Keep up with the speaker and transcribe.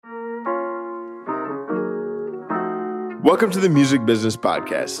Welcome to the Music Business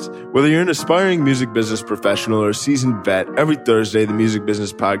Podcast. Whether you're an aspiring music business professional or a seasoned vet, every Thursday, the Music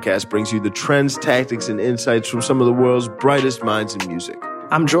Business Podcast brings you the trends, tactics, and insights from some of the world's brightest minds in music.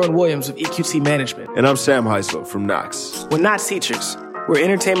 I'm Jordan Williams of EQT Management. And I'm Sam Heisel from Knox. We're not teachers. We're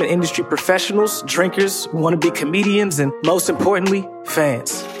entertainment industry professionals, drinkers, wannabe comedians, and most importantly,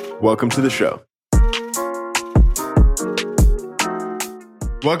 fans. Welcome to the show.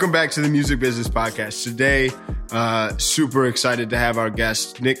 Welcome back to the Music Business Podcast. Today, super excited to have our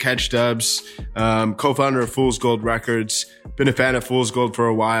guest, Nick Catchdubs, co-founder of Fool's Gold Records. Been a fan of Fool's Gold for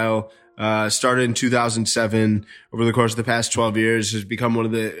a while. Started in 2007. Over the course of the past 12 years, has become one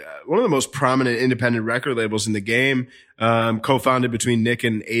of the most prominent independent record labels in the game. Co-founded between Nick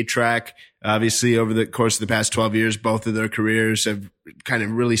and A-Track. Obviously, over the course of the past 12 years, both of their careers have kind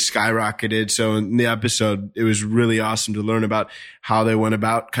of really skyrocketed. So in the episode, it was really awesome to learn about how they went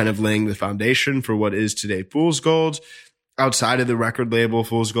about kind of laying the foundation for what is today Fool's Gold. Outside of the record label,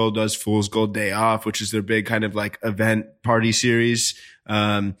 Fool's Gold does Fool's Gold Day Off, which is their big kind of like event party series.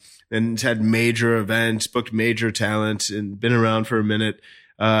 And it's had major events, booked major talent, and been around for a minute.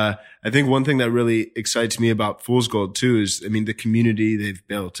 I think one thing that really excites me about Fool's Gold too is, the community they've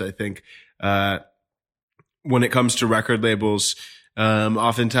built. I think, when it comes to record labels,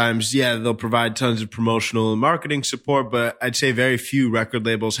 oftentimes, they'll provide tons of promotional and marketing support, but I'd say very few record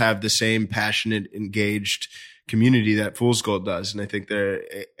labels have the same passionate, engaged community that Fool's Gold does. And I think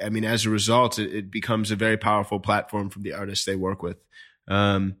as a result, it becomes a very powerful platform for the artists they work with.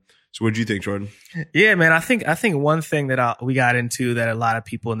 So what do you think, Jordan? Yeah, man, I think one thing that we got into that a lot of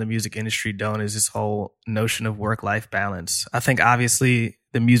people in the music industry don't is this whole notion of work-life balance. I think obviously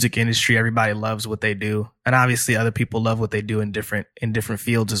the music industry, everybody loves what they do. And obviously other people love what they do in different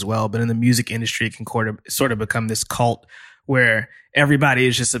fields as well. But in the music industry, it can sort of become this cult where everybody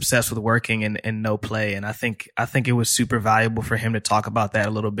is just obsessed with working and no play. And I think it was super valuable for him to talk about that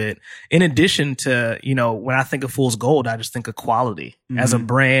a little bit. In addition to, when I think of Fool's Gold, I just think of quality. Mm-hmm. As a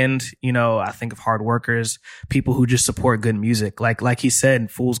brand, I think of hard workers, people who just support good music. Like he said,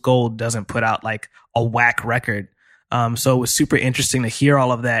 Fool's Gold doesn't put out like a whack record. So it was super interesting to hear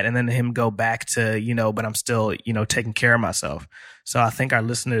all of that and then him go back to, but I'm still, taking care of myself. So I think our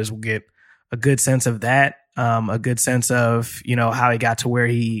listeners will get a good sense of that. A good sense of, how he got to where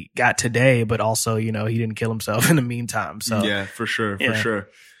he got today, but also, he didn't kill himself in the meantime. So yeah, for sure.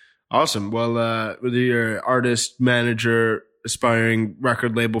 Awesome. Well, whether you're an artist, manager, aspiring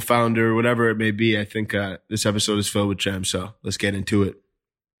record label founder, whatever it may be, I think this episode is filled with gems. So let's get into it.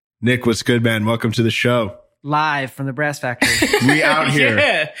 Nick, what's good, man? Welcome to the show. Live from the Brass Factory. We out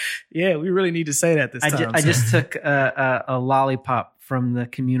here. Yeah, we really need to say that this time. I just took a lollipop from the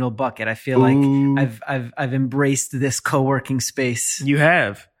communal bucket. I feel like I've embraced this co-working space. You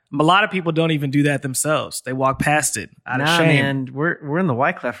have. A lot of people don't even do that themselves. They walk past it out of shame. Man, we're in the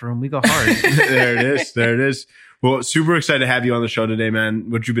Wyclef room. We go hard. There it is. Well, super excited to have you on the show today, man.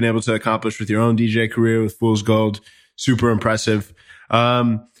 What you've been able to accomplish with your own DJ career with Fool's Gold, super impressive.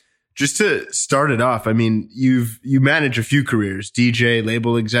 Just to start it off, you manage a few careers, DJ,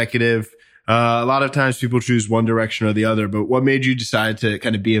 label executive. A lot of times people choose one direction or the other, but what made you decide to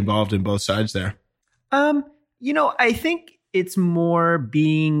kind of be involved in both sides there? I think it's more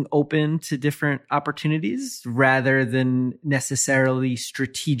being open to different opportunities rather than necessarily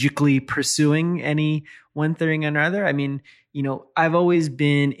strategically pursuing any one thing or another. I've always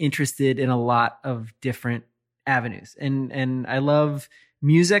been interested in a lot of different avenues and I love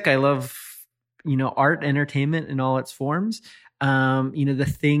music. I love, art, entertainment in all its forms.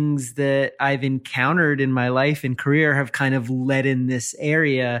 The things that I've encountered in my life and career have kind of led in this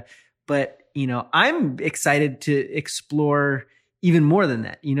area, but, I'm excited to explore even more than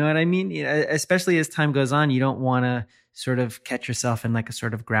that. You know what I mean? Especially as time goes on, you don't want to sort of catch yourself in like a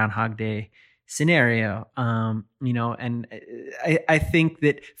sort of Groundhog Day scenario. And I think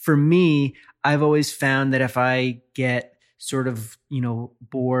that for me, I've always found that if I get sort of,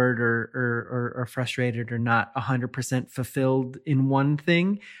 bored or frustrated or not 100% fulfilled in one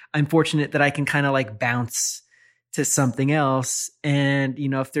thing, I'm fortunate that I can kind of like bounce to something else. And,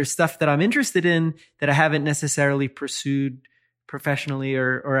 if there's stuff that I'm interested in that I haven't necessarily pursued professionally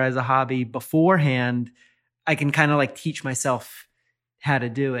or as a hobby beforehand, I can kind of like teach myself how to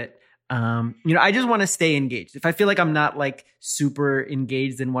do it. I just want to stay engaged. If I feel like I'm not like super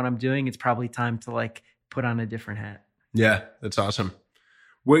engaged in what I'm doing, it's probably time to like put on a different hat. Yeah, that's awesome.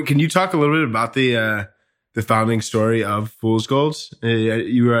 Wait, can you talk a little bit about the founding story of Fool's Gold?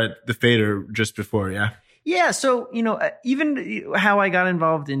 You were at the Fader just before, yeah? Yeah. So, even how I got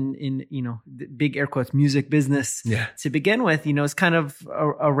involved in the big air quotes music business to begin with, it's kind of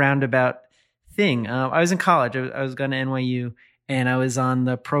a roundabout thing. I was in college. I was going to NYU, and I was on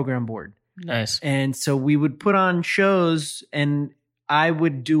the program board. Nice. And so we would put on shows, and I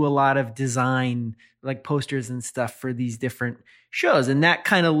would do a lot of design, like posters and stuff for these different shows. And that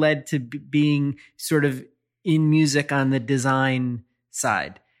kind of led to being sort of in music on the design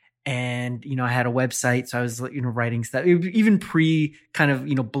side. And, I had a website. So I was, writing stuff, even pre kind of,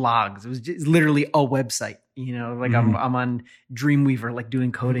 blogs. It was just literally a website, like I'm on Dreamweaver, like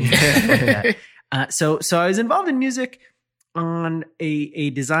doing coding. And stuff like that. So I was involved in music on a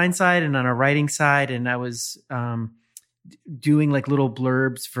design side and on a writing side. And I was, doing like little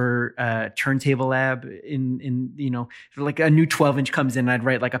blurbs for Turntable Lab in like a new 12-inch comes in, I'd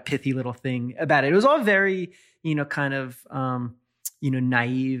write like a pithy little thing about it. It was all very, kind of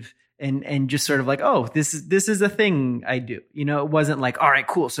naive and just sort of like, oh, this is a thing I do. It wasn't like, all right,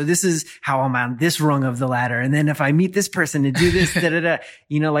 cool. So this is how I'm on this rung of the ladder. And then if I meet this person to do this,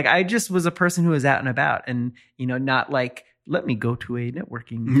 like I just was a person who was out and about and, not like, let me go to a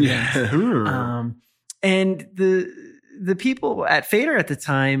networking event. And the people at Fader at the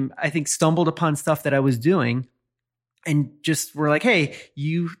time, I think, stumbled upon stuff that I was doing and just were like, hey,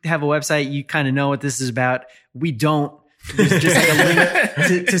 you have a website. You kind of know what this is about. We don't. There's just like a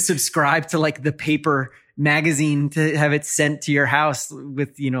link to subscribe to like the paper magazine to have it sent to your house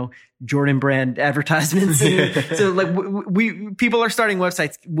with, Jordan brand advertisements. And so like people are starting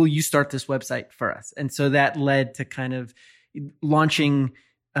websites. Will you start this website for us? And so that led to kind of launching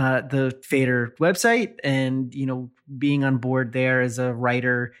the Fader website and, being on board there as a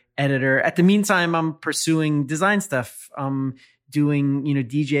writer, editor. At the meantime, I'm pursuing design stuff. I'm doing,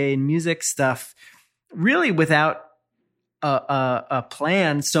 DJ and music stuff really without a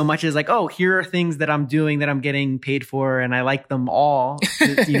plan so much as like, oh, here are things that I'm doing that I'm getting paid for. And I like them all,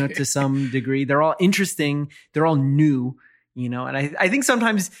 to some degree. They're all interesting. They're all new. And I think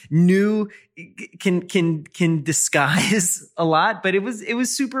sometimes new can disguise a lot, but it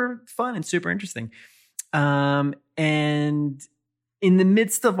was super fun and super interesting. And in the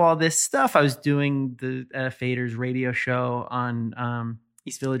midst of all this stuff, I was doing the Fader's radio show on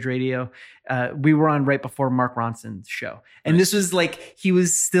East Village Radio. We were on right before Mark Ronson's show. And This was like, he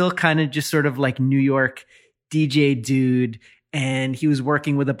was still kind of just sort of like New York DJ dude. And he was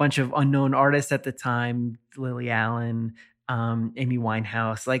working with a bunch of unknown artists at the time, Lily Allen, Amy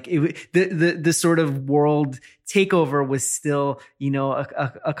Winehouse, like the sort of world takeover was still,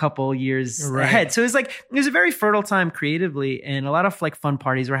 a couple years ahead. So it was a very fertile time creatively, and a lot of like fun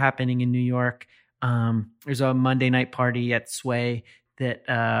parties were happening in New York. There's a Monday night party at Sway that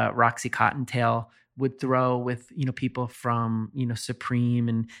Roxy Cottontail would throw with, people from, Supreme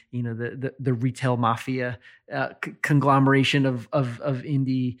and, the retail mafia conglomeration of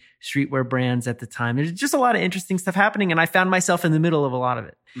indie streetwear brands at the time. There's just a lot of interesting stuff happening. And I found myself in the middle of a lot of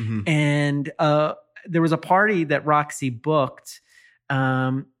it. Mm-hmm. And there was a party that Roxy booked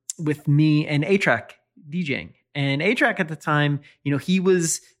with me and A-Track DJing. And A-Track at the time, he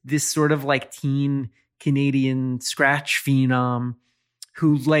was this sort of like teen Canadian scratch phenom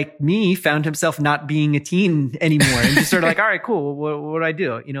who, like me, found himself not being a teen anymore and just sort of like, all right, cool. What do I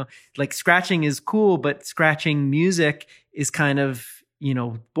do? Like scratching is cool, but scratching music is kind of,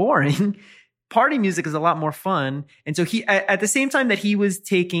 boring. Party music is a lot more fun. And so he, at the same time that he was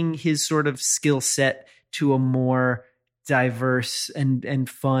taking his sort of skill set to a more diverse and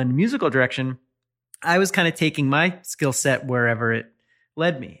fun musical direction, I was kind of taking my skill set wherever it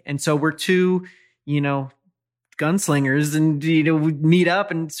led me. And so we're two, gunslingers and, we'd meet up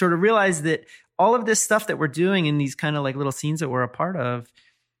and sort of realize that all of this stuff that we're doing in these kind of like little scenes that we're a part of,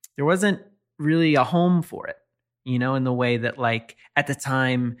 there wasn't really a home for it, in the way that like at the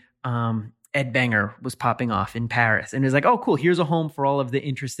time, Ed Banger was popping off in Paris. And it was like, oh, cool. Here's a home for all of the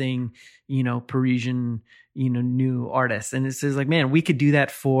interesting, Parisian, new artists. And it's just like, man, we could do that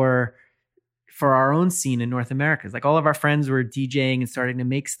for our own scene in North America. It's like all of our friends were DJing and starting to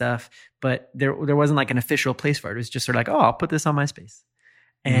make stuff, but there wasn't like an official place for it. It was just sort of like, oh, I'll put this on MySpace.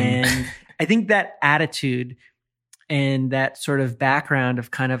 And I think that attitude and that sort of background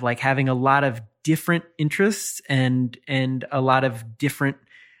of kind of like having a lot of different interests and a lot of different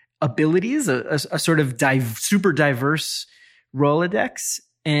abilities, a sort of super diverse Rolodex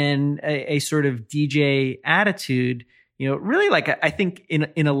and a sort of DJ attitude, really like I think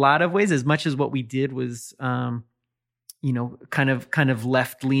in a lot of ways, as much as what we did was, kind of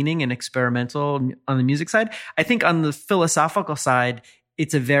left leaning and experimental on the music side, I think on the philosophical side,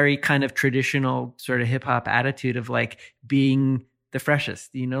 it's a very kind of traditional sort of hip hop attitude of like being the freshest,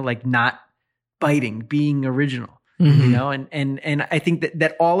 like not biting, being original, and I think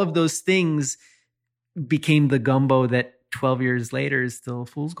that all of those things became the gumbo that 12 years later is still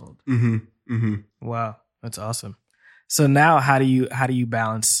fool's gold. Wow, that's awesome. So now how do you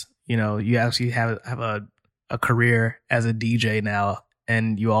balance, you actually have a career as a DJ now,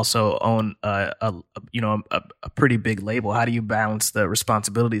 and you also own a pretty big label. How do you balance the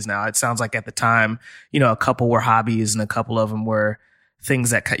responsibilities now? It sounds like at the time, a couple were hobbies and a couple of them were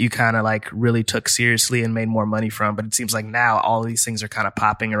things that you kind of like really took seriously and made more money from. But it seems like now all of these things are kind of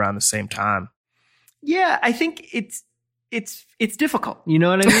popping around the same time. Yeah, I think it's difficult. You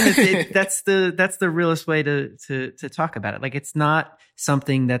know what I mean? That's the realest way to talk about it. Like, it's not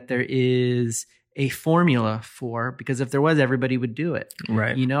something that there is a formula for, because if there was, everybody would do it.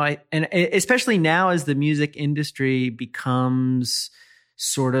 Right. And especially now as the music industry becomes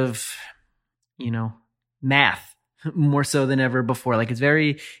sort of, math more so than ever before. Like, it's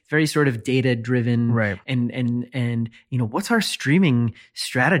very, very sort of data driven. Right. And what's our streaming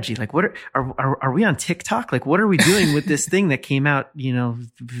strategy? Like, what are we on TikTok? Like, what are we doing with this thing that came out,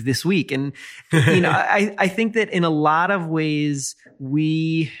 this week? And, I think that in a lot of ways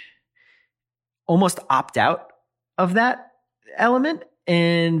we almost opt out of that element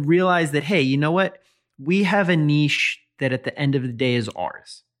and realize that, hey, you know what? We have a niche that at the end of the day is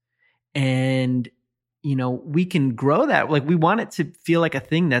ours. And we can grow that. Like, we want it to feel like a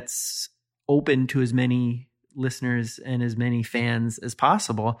thing that's open to as many listeners and as many fans as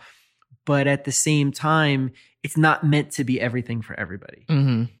possible. But at the same time, it's not meant to be everything for everybody.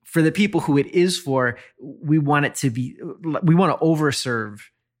 Mm-hmm. For the people who it is for, we want to overserve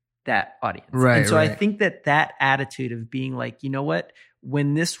that audience. Right. And so I think that attitude of being like, you know what,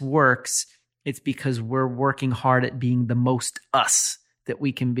 when this works, it's because we're working hard at being the most us that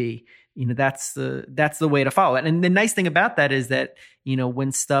we can be. That's the way to follow it. And the nice thing about that is that,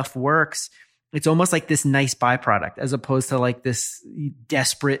 when stuff works, it's almost like this nice byproduct, as opposed to like this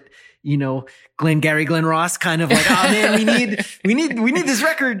desperate, Glenn Ross kind of like, oh man, we need this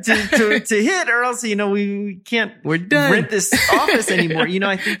record to hit, or else, we can't, we're done, rent this office anymore.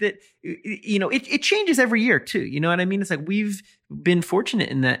 I think that, it changes every year too. You know what I mean? It's like, we've been fortunate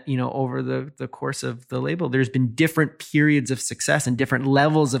in that, over the course of the label, there's been different periods of success and different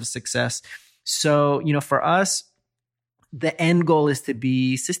levels of success. So, for us, the end goal is to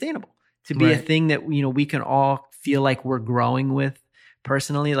be sustainable, to be a thing that, we can all feel like we're growing with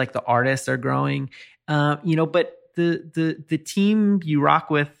personally, like the artists are growing, but the team you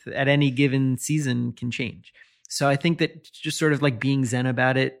rock with at any given season can change. So I think that just sort of like being zen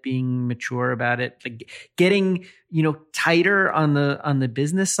about it, being mature about it, like getting, tighter on the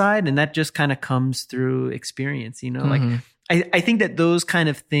business side. And that just kind of comes through experience, like I think that those kind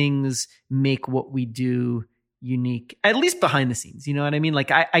of things make what we do unique, at least behind the scenes. You know what I mean?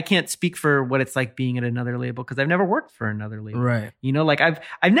 Like, I can't speak for what it's like being at another label, because I've never worked for another label. Right. Like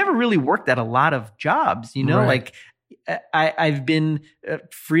I've never really worked at a lot of jobs, right. Like I've been a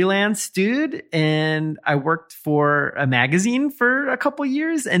freelance dude, and I worked for a magazine for a couple of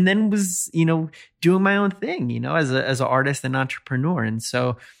years, and then was, doing my own thing, as an artist and entrepreneur. And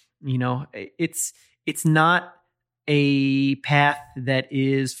so, it's not a path that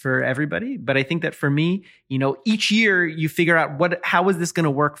is for everybody, but I think that for me, each year you figure out how is this going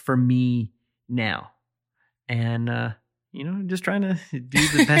to work for me now? And, just trying to do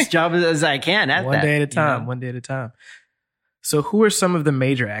the best job as I can at one that. Day at a time. So who are some of the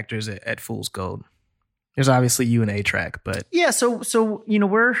major actors at Fool's Gold? There's obviously you and A-Track, but yeah. So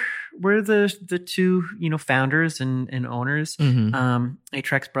we're the two, founders and owners. Mm-hmm.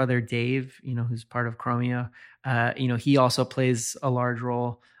 A-Track's brother, Dave, who's part of Chromeo. He also plays a large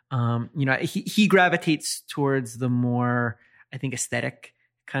role. He gravitates towards the more, I think, aesthetic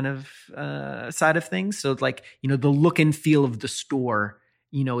kind of side of things. So like, the look and feel of the store,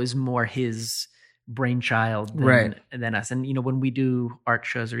 is more his brainchild than us. And, when we do art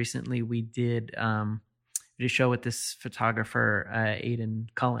shows, recently we did a show with this photographer, Aiden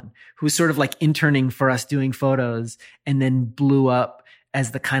Cullen, who's sort of like interning for us doing photos, and then blew up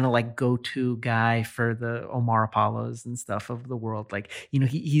as the kind of like go-to guy for the Omar Apollos and stuff of the world. Like,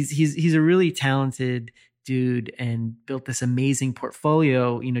 he's a really talented dude and built this amazing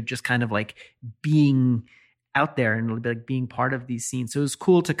portfolio, just kind of like being out there and like being part of these scenes. So it was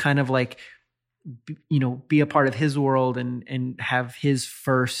cool to kind of like, be a part of his world and have his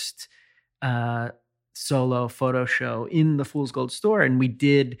first solo photo show in the Fool's Gold store. And we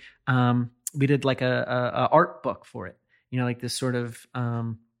did like a art book for it, like this sort of,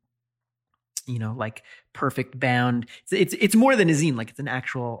 like perfect bound. It's more than a zine, like it's an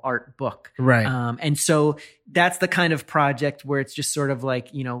actual art book. Right. And so that's the kind of project where it's just sort of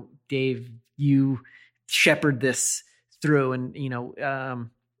like, Dave, you shepherd this through, and,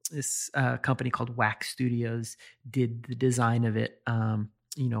 company called Wax Studios did the design of it,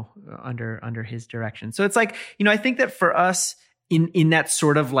 under his direction. So it's like, I think that for us in that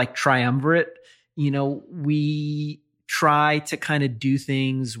sort of like triumvirate, we try to kind of do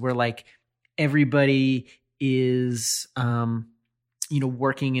things where like everybody is,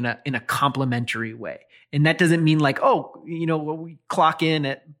 working in a complementary way. And that doesn't mean like, we clock in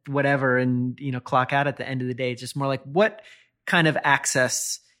at whatever and, clock out at the end of the day. It's just more like, what kind of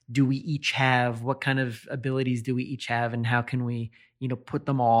access do we each have? What kind of abilities do we each have? And how can we, put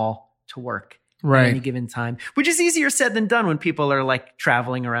them all to work at any given time? Which is easier said than done when people are like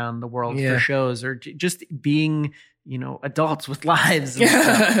traveling around the world for shows or just being, adults with lives and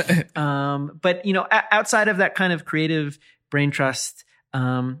stuff. But, outside of that kind of creative brain trust,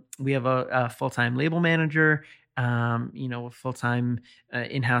 we have a full-time label manager, a full-time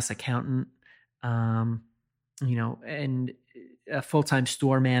in-house accountant, and a full-time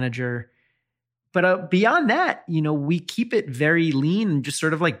store manager. But beyond that, we keep it very lean and just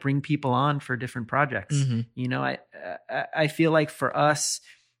sort of like bring people on for different projects. I feel like for us,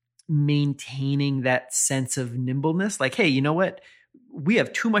 maintaining that sense of nimbleness, like, hey, you know what? We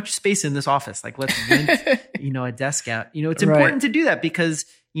have too much space in this office. Like, let's rent, a desk out. It's important to do that because,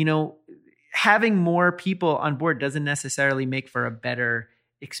 having more people on board doesn't necessarily make for a better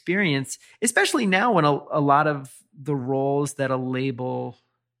experience, especially now when a lot of the roles that a label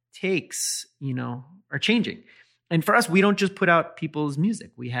takes, are changing. And for us, we don't just put out people's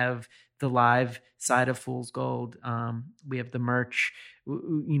music. We have the live side of Fool's Gold. We have the merch,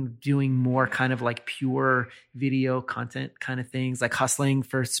 doing more kind of like pure video content kind of things, like hustling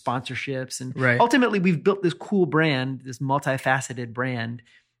for sponsorships. And ultimately, we've built this cool brand, this multifaceted brand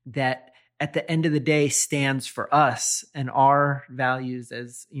that at the end of the day stands for us and our values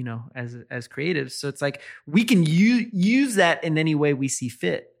as, as creatives. So it's like we can use that in any way we see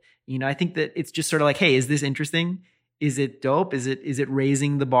fit. I think that it's just sort of like, hey, is this interesting? Is it dope? Is it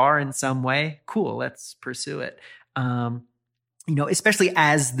raising the bar in some way? Cool. Let's pursue it. Especially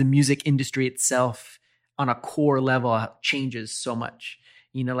as the music industry itself on a core level changes so much,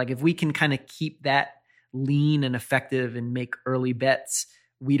 like if we can kind of keep that lean and effective and make early bets,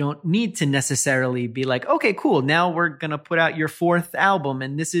 we don't need to necessarily be like, okay, cool. Now we're going to put out your 4th album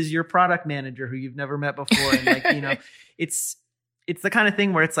and this is your product manager who you've never met before. And like, it's the kind of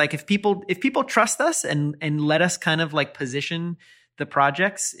thing where it's like, if people trust us and let us kind of like position the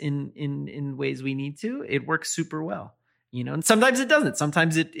projects in ways we need to, it works super well, and sometimes it doesn't.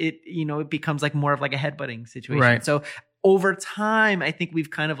 Sometimes it becomes like more of like a headbutting situation. Right. So over time, I think we've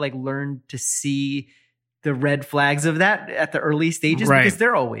kind of like learned to see the red flags of that at the early stages because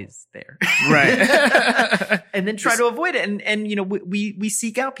they're always there. Right. And then try to avoid it. And we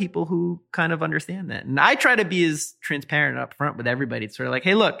seek out people who kind of understand that. And I try to be as transparent up front with everybody. It's sort of like,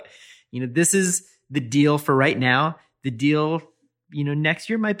 hey, look, this is the deal for right now. The deal, next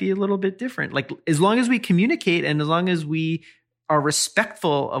year might be a little bit different. Like as long as we communicate and as long as we are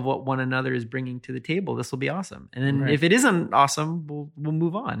respectful of what one another is bringing to the table, this will be awesome. And then if it isn't awesome, we'll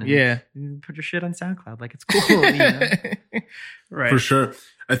move on. And put your shit on SoundCloud. Like it's cool. Right. For sure.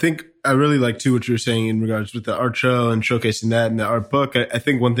 I think I really like too what you're saying in regards with the art show and showcasing that and the art book. I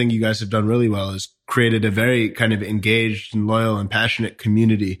think one thing you guys have done really well is created a very kind of engaged and loyal and passionate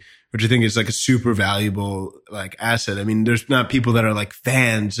community, which I think is like a super valuable like asset. I mean, there's not people that are like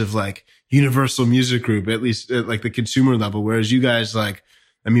fans of like Universal Music Group, at least at like the consumer level. Whereas you guys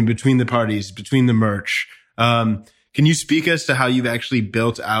between the parties, between the merch, can you speak as to how you've actually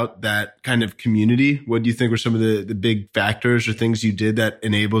built out that kind of community? What do you think were some of the big factors or things you did that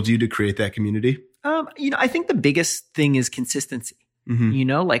enabled you to create that community? I think the biggest thing is consistency.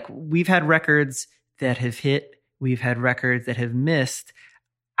 Like we've had records that have hit, we've had records that have missed.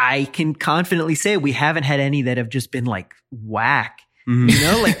 I can confidently say we haven't had any that have just been like whack.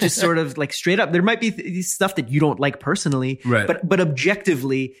 Like just sort of like straight up. There might be stuff that you don't like personally, right? But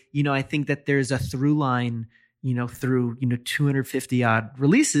objectively, I think that there's a through line, through 250 odd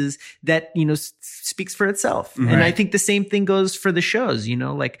releases that speaks for itself. Right. And I think the same thing goes for the shows.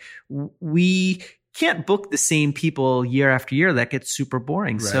 Like we can't book the same people year after year. That gets super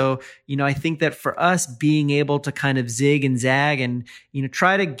boring. Right. So I think that for us, being able to kind of zig and zag and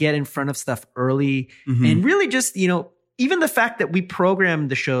try to get in front of stuff early and really just even the fact that we program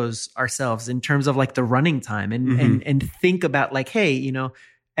the shows ourselves in terms of like the running time and think about like, hey,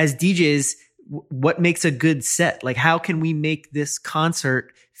 as DJs, what makes a good set? Like, how can we make this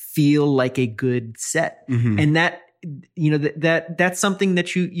concert feel like a good set? And that, that's something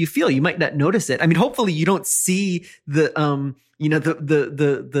that you feel. You might not notice it. I mean, hopefully you don't see the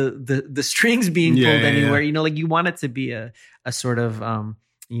strings being pulled anywhere. Like you want it to be a sort of,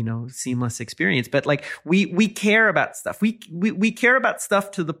 seamless experience. But like we care about stuff. We care about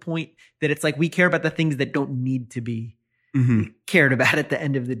stuff to the point that it's like we care about the things that don't need to be cared about at the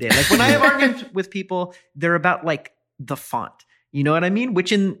end of the day. Like when I have arguments with people, they're about like the font. You know what I mean?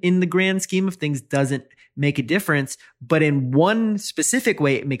 Which in the grand scheme of things doesn't make a difference, but in one specific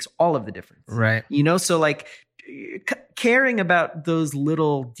way, it makes all of the difference. Right. So like caring about those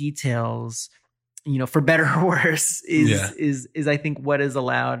little details, for better or worse, is I think what is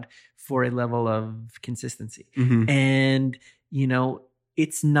allowed for a level of consistency. And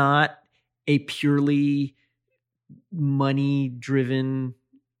it's not a purely money driven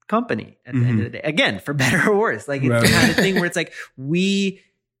company at the end of the day. Again, for better or worse, like it's the kind of thing where it's like we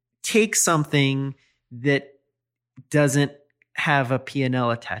take something that doesn't have a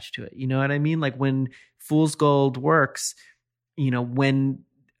P&L attached to it. You know what I mean? Like when Fool's Gold works, when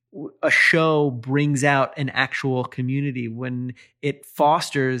a show brings out an actual community, when it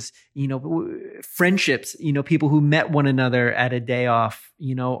fosters, friendships, people who met one another at a day off,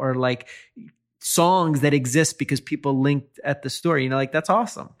 or like songs that exist because people linked at the store, like that's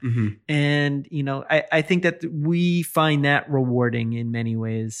awesome. And, I think that we find that rewarding in many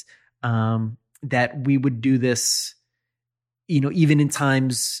ways, that we would do this, even in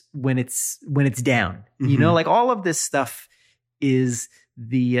times when it's down, like all of this stuff is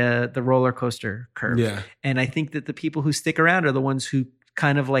the roller coaster curve. Yeah. And I think that the people who stick around are the ones who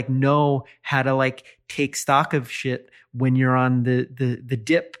kind of like know how to like take stock of shit when you're on the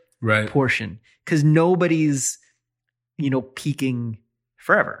dip portion. 'Cause nobody's, peaking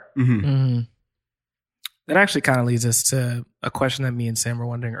forever. That actually kind of leads us to a question that me and Sam were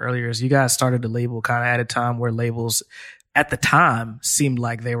wondering earlier. Is you guys started a label kind of at a time where labels at the time seemed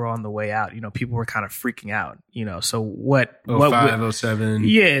like they were on the way out. People were kind of freaking out. So what? 07.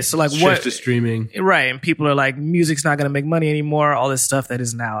 Yeah. So like shift to streaming, right? And people are like, music's not going to make money anymore. All this stuff that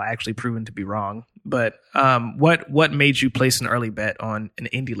is now actually proven to be wrong. But what made you place an early bet on an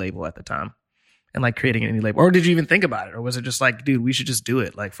indie label at the time? And like creating an indie label, or did you even think about it, or was it just like, dude, we should just do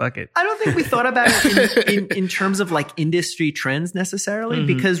it? Like, fuck it. I don't think we thought about it in terms of like industry trends necessarily,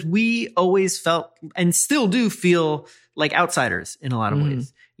 because we always felt and still do feel like outsiders in a lot of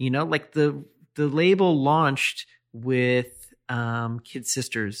ways. Like the label launched with Kid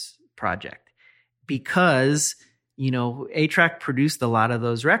Sisters Project because A-Trak produced a lot of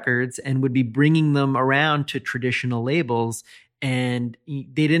those records and would be bringing them around to traditional labels. And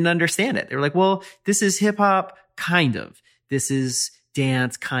they didn't understand it. They were like, well, this is hip hop, kind of. This is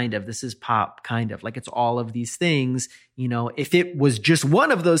dance, kind of. This is pop, kind of. Like it's all of these things. If it was just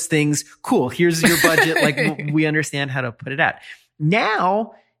one of those things, cool. Here's your budget. Like we understand how to put it out.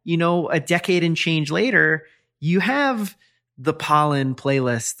 Now, a decade and change later, you have the Pollen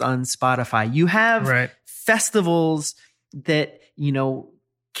playlist on Spotify. You have festivals that,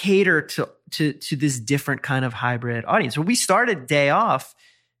 cater to this different kind of hybrid audience. When we started Day Off,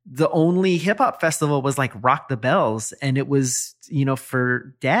 the only hip hop festival was like Rock the Bells, and it was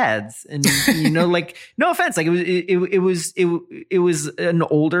for dads, and like no offense, like it was an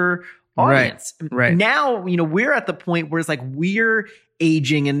older audience. Right. Now we're at the point where it's like we're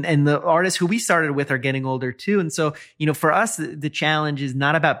aging, and the artists who we started with are getting older too. And so, for us, the challenge is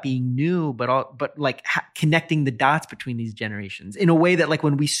not about being new, but like connecting the dots between these generations in a way that like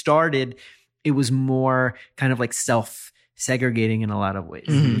when we started, it was more kind of like self-segregating in a lot of ways.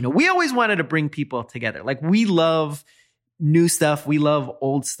 We always wanted to bring people together. Like we love new stuff. We love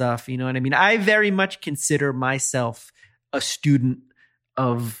old stuff. You know what I mean? I very much consider myself a student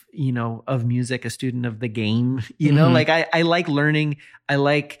of music, a student of the game, like I like learning. I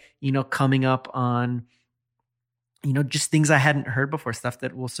like, coming up on, just things I hadn't heard before, stuff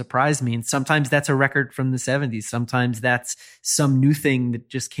that will surprise me. And sometimes that's a record from the 70s. Sometimes that's some new thing that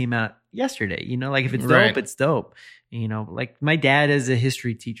just came out yesterday, like if it's dope, it's dope. Like my dad is a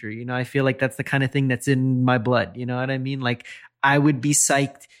history teacher, I feel like that's the kind of thing that's in my blood. You know what I mean? Like I would be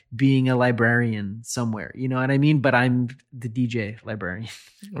psyched being a librarian somewhere, you know what I mean? But I'm the DJ librarian.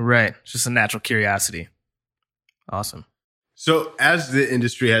 Right. It's just a natural curiosity. Awesome. So as the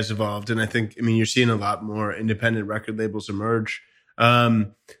industry has evolved, and you're seeing a lot more independent record labels emerge. Like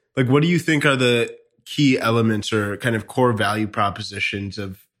what do you think are the key elements or kind of core value propositions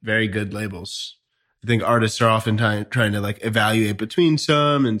of very good labels? I think artists are often trying to like evaluate between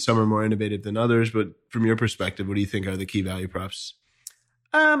some, and some are more innovative than others. But from your perspective, what do you think are the key value props?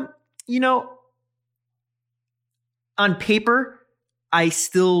 On paper, I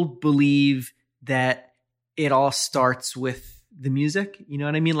still believe that it all starts with the music. You know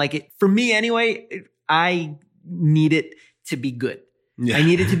what I mean? Like for me anyway, I need it to be good. Yeah. I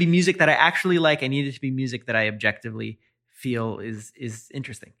need it to be music that I actually like. I need it to be music that I objectively feel is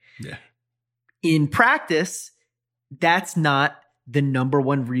interesting. Yeah. In practice, that's not the number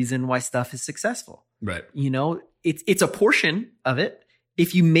one reason why stuff is successful. Right. It's a portion of it.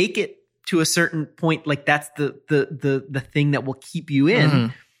 If you make it to a certain point, like that's the thing that will keep you in.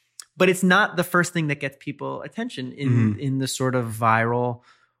 Mm-hmm. But it's not the first thing that gets people attention in the sort of viral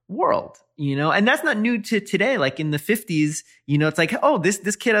world, and that's not new to today. Like in the 50s, it's like, oh,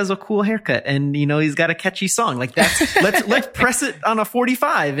 this kid has a cool haircut and, he's got a catchy song like that's, let's press it on a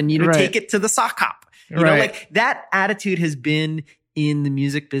 45 and, right. Take it to the sock hop, like that attitude has been in the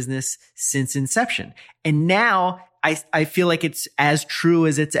music business since inception. And now I feel like it's as true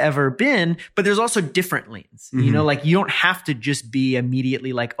as it's ever been, but there's also different lanes, like you don't have to just be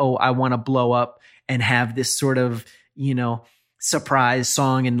immediately like, oh, I want to blow up and have this sort of, surprise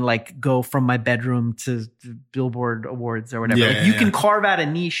song and like go from my bedroom to Billboard Awards or whatever. You can carve out a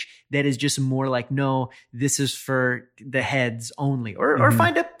niche that is just more like, no, this is for the heads only, or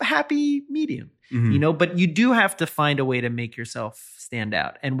find a happy medium, but you do have to find a way to make yourself stand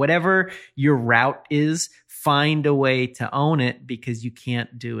out. And whatever your route is, find a way to own it because you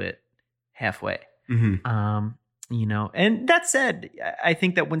can't do it halfway. And that said, I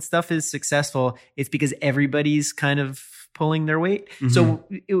think that when stuff is successful, it's because everybody's kind of pulling their weight. So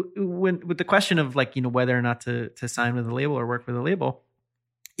with the question of like, whether or not to sign with a label or work with a label,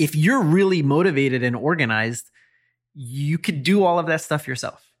 if you're really motivated and organized, you could do all of that stuff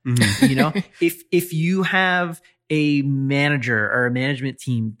yourself. If you have a manager or a management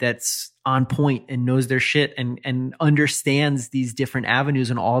team that's on point and knows their shit and understands these different avenues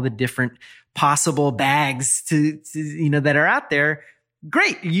and all the different possible bags to that are out there,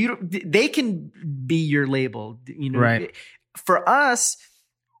 great. They can be your label, right. For us,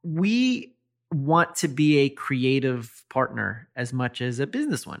 we want to be a creative partner as much as a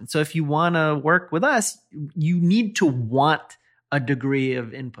business one. So if you want to work with us, you need to want a degree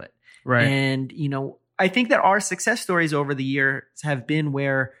of input. Right. And, I think that our success stories over the years have been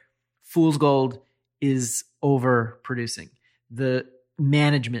where Fool's Gold is overproducing. The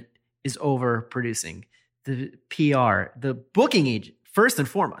management is overproducing. The PR, the booking agent, first and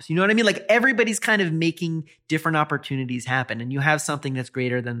foremost. You know what I mean? Like everybody's kind of making different opportunities happen, and you have something that's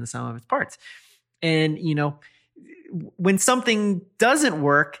greater than the sum of its parts. And, when something doesn't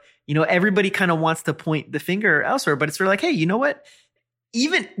work, everybody kind of wants to point the finger elsewhere, but it's sort of like, hey, you know what?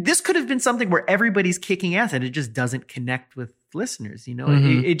 Even this could have been something where everybody's kicking ass and it just doesn't connect with listeners.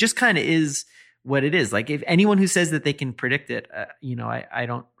 It just kind of is what it is. Like if anyone who says that they can predict it, I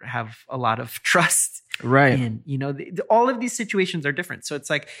don't have a lot of trust. Right. And, all of these situations are different. So it's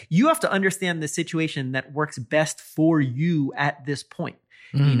like, you have to understand the situation that works best for you at this point.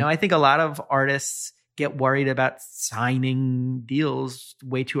 I think a lot of artists get worried about signing deals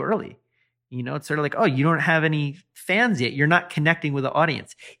way too early. It's sort of like, oh, you don't have any fans yet. You're not connecting with the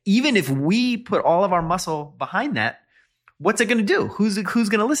audience. Even if we put all of our muscle behind that, what's it going to do? Who's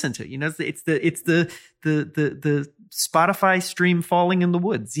going to listen to it? It's the Spotify stream falling in the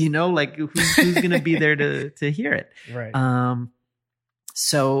woods. Like who's going to be there to hear it? Right.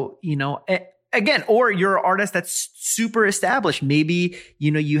 So again, or you're an artist that's super established. Maybe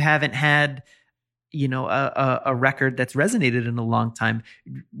you haven't had a record that's resonated in a long time.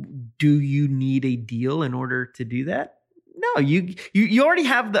 Do you need a deal in order to do that? No, you already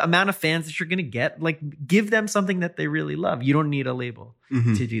have the amount of fans that you're going to get. Like, give them something that they really love. You don't need a label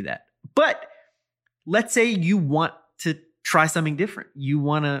to do that. But let's say you want to try something different. You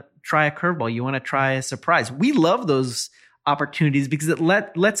want to try a curveball. You want to try a surprise. We love those opportunities because it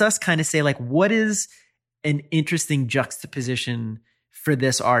lets us kind of say, like, what is an interesting juxtaposition for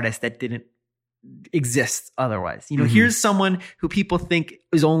this artist that didn't exist otherwise? Here's someone who people think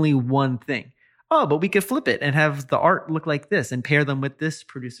is only one thing. Oh, but we could flip it and have the art look like this and pair them with this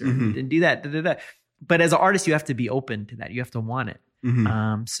producer and do that. But as an artist, you have to be open to that. You have to want it.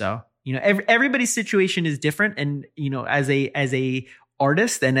 So, everybody's situation is different. And, as a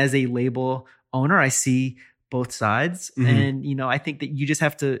artist and as a label owner, I see both sides. And, I think that you just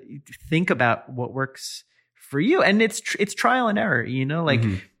have to think about what works for you. And it's trial and error,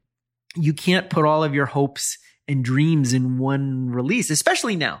 you can't put all of your hopes and dreams in one release,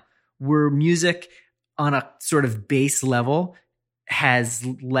 especially now, where music on a sort of base level has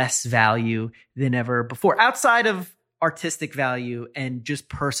less value than ever before, outside of artistic value and just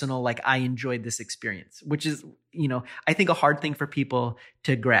personal, like, I enjoyed this experience, which is, I think a hard thing for people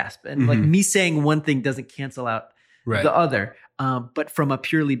to grasp. And like me saying one thing doesn't cancel out the other. But from a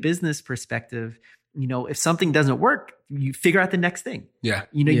purely business perspective, if something doesn't work, you figure out the next thing. Yeah.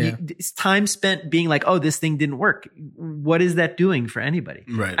 It's time spent being like, oh, this thing didn't work. What is that doing for anybody?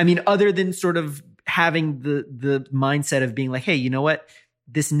 Right. I mean, other than sort of having the mindset of being like, hey, you know what?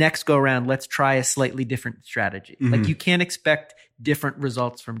 This next go around, let's try a slightly different strategy. Like you can't expect different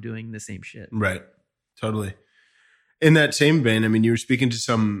results from doing the same shit. Right. Totally. In that same vein, I mean, you were speaking to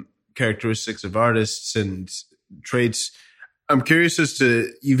some characteristics of artists and traits. I'm curious as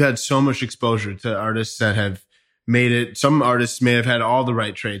to, you've had so much exposure to artists that have made it. Some artists may have had all the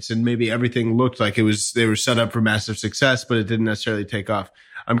right traits and maybe everything looked like they were set up for massive success, but it didn't necessarily take off.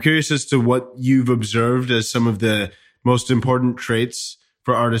 I'm curious as to what you've observed as some of the most important traits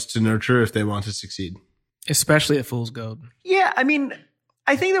for artists to nurture if they want to succeed. Especially at Fool's Gold. Yeah. I mean,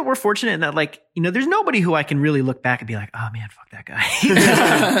 I think that we're fortunate in that, like, you know, there's nobody who I can really look back and be like, oh man, fuck that guy.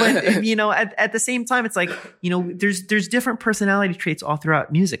 But, you know, at the same time, it's like, you know, there's different personality traits all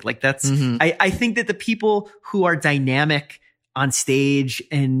throughout music. Like that's, I think that the people who are dynamic on stage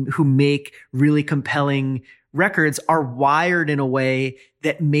and who make really compelling records are wired in a way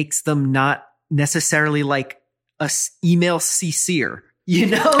that makes them not necessarily like a email CC'er. You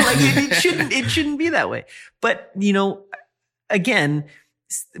know, like it shouldn't be that way. But, you know, again,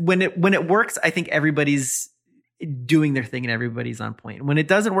 when it works, I think everybody's doing their thing and everybody's on point. When it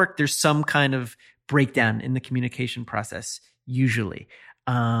doesn't work, there's some kind of breakdown in the communication process, usually.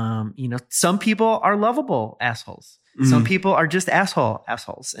 You know, some people are lovable assholes. Some people are just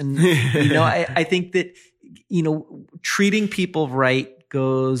assholes. And, you know, I think that, you know, treating people right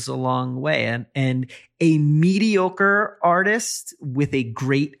goes a long way. And a mediocre artist with a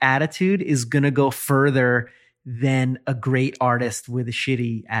great attitude is going to go further than a great artist with a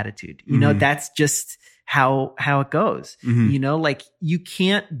shitty attitude. You know, that's just how it goes. You know, like you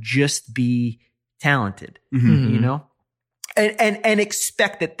can't just be talented, you know, and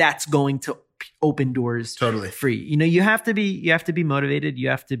expect that that's going to open doors free. You know, you have to be motivated. You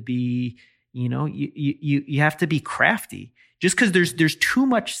have to be, you know, you have to be crafty. Just because there's too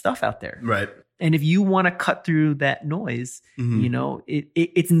much stuff out there. Right. And if you want to cut through that noise, you know,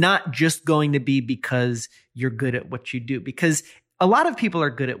 it's not just going to be because you're good at what you do, because a lot of people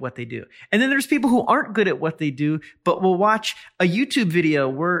are good at what they do. And then there's people who aren't good at what they do, but will watch a YouTube video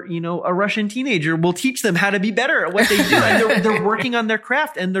where, you know, a Russian teenager will teach them how to be better at what they do. And they're working on their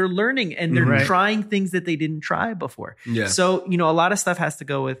craft and they're learning and they're trying things that they didn't try before. Yeah. So, you know, a lot of stuff has to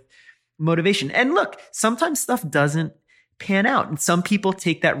go with motivation. And look, sometimes stuff doesn't pan out. And some people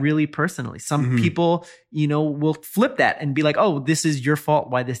take that really personally. Some people, you know, will flip that and be like, oh, this is your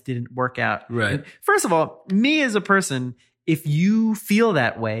fault why this didn't work out. Right. And first of all, me as a person, if you feel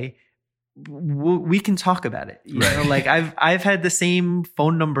that way, we can talk about it. You know, like I've had the same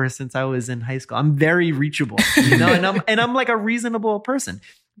phone number since I was in high school. I'm very reachable, you know, and I'm like a reasonable person.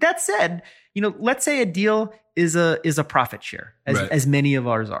 That said, you know, let's say a deal is a profit share, as many of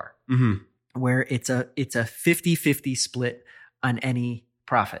ours are. Where it's a 50-50 split on any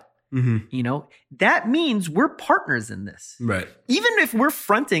profit. You know, that means we're partners in this. Right. Even if we're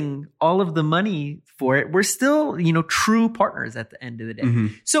fronting all of the money for it, we're still, you know, true partners at the end of the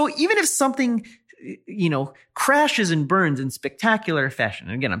day. So even if something, you know, crashes and burns in spectacular fashion,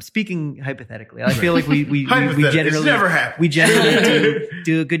 and again, I'm speaking hypothetically. I feel like we generally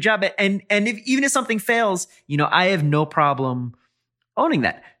do a good job. And even if something fails, you know, I have no problem owning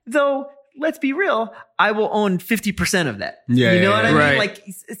that. Though, let's be real, I will own 50% of that. Yeah, you know what I mean?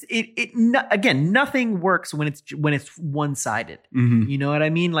 Like again, nothing works when it's one-sided. You know what I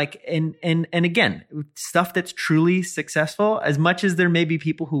mean? Like, and again, stuff that's truly successful, as much as there may be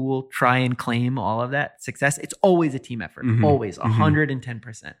people who will try and claim all of that success, it's always a team effort. Always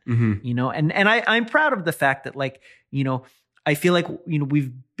 110%. You know, and I'm proud of the fact that, like, you know, I feel like, you know,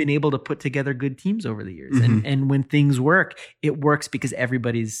 we've been able to put together good teams over the years. And when things work, it works because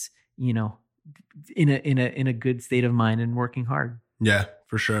everybody's, you know, in a good state of mind and working hard. Yeah,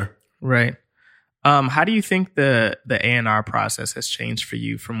 for sure. Right. How do you think the A&R process has changed for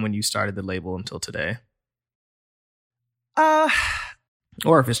you from when you started the label until today?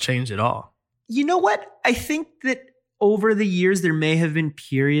 Or if it's changed at all? You know what? I think that over the years, there may have been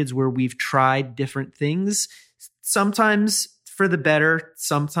periods where we've tried different things. Sometimes for the better,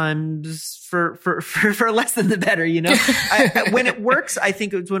 sometimes for less than the better, you know. When it works, I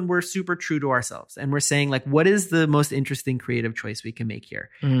think it's when we're super true to ourselves and we're saying, like, what is the most interesting creative choice we can make here,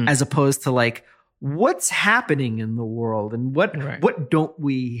 as opposed to like, what's happening in the world and what don't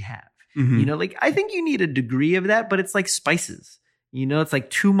we have? You know, like, I think you need a degree of that, but it's like spices. You know, it's like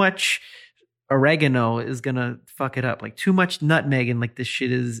too much oregano is gonna fuck it up. Like too much nutmeg and like this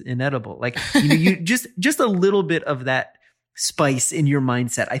shit is inedible. Like, you know, you just a little bit of that spice in your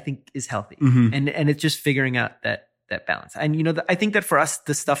mindset, I think, is healthy. And it's just figuring out that that balance. And, I think that for us,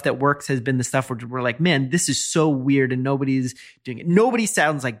 the stuff that works has been the stuff where we're like, man, this is so weird and nobody's doing it. Nobody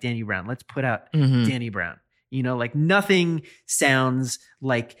sounds like Danny Brown. Let's put out Danny Brown. Like nothing sounds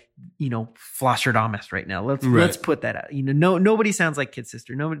like, Flosstradamus right now. Let's put that out. Nobody sounds like Kid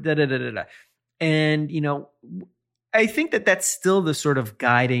Sister. Nobody, da, da, da, da, da. And, I think that that's still the sort of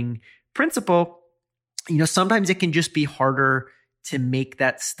guiding principle. Sometimes it can just be harder to make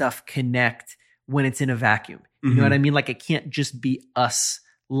that stuff connect when it's in a vacuum. You know what I mean? Like it can't just be us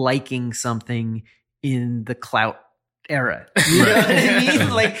liking something in the clout era. You know what I mean?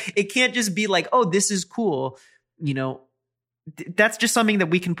 Like it can't just be like, oh, this is cool. That's just something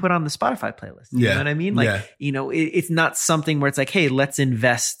that we can put on the Spotify playlist. You know what I mean? Like, it's not something where it's like, hey, let's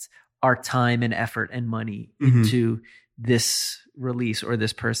invest our time and effort and money into this release or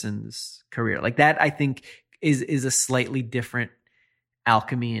this person's career. Like that, I think is a slightly different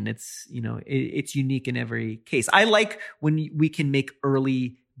alchemy, and it's it's unique in every case. I like when we can make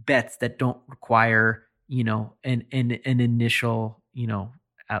early bets that don't require an initial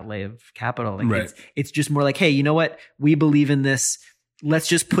outlay of capital. Like it's just more like, hey, you know what, we believe in this. Let's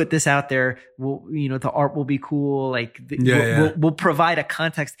just put this out there. We'll, the art will be cool. Like we'll provide a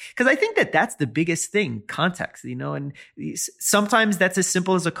context. Cause I think that that's the biggest thing, context, and sometimes that's as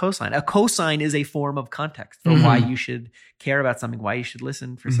simple as a cosign. A cosign is a form of context for why you should care about something, why you should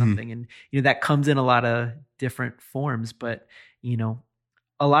listen for something. And, that comes in a lot of different forms, but,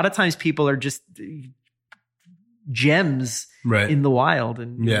 a lot of times people are just gems in the wild.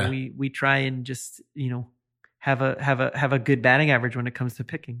 And we try and just, have a good batting average when it comes to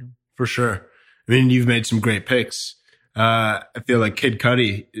picking them. For sure. I mean, you've made some great picks. I feel like Kid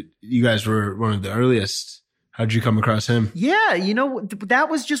Cudi, you guys were one of the earliest. How'd you come across him? Yeah, that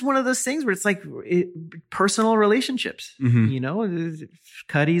was just one of those things where it's like personal relationships.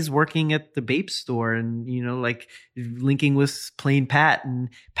 Cudi's working at the Bape store and, like linking with Plain Pat, and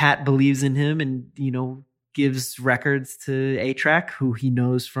Pat believes in him and, gives records to A-Track, who he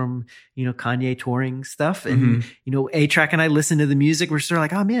knows from, Kanye touring stuff. And, A-Track and I listen to the music. We're sort of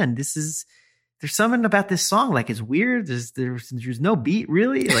like, oh man, there's something about this song. Like it's weird. There's no beat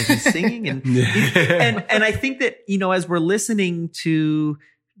really. Like he's singing and, and I think that, as we're listening to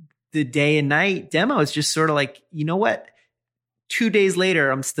the Day and Night demo, it's just sort of like, you know what? 2 days later,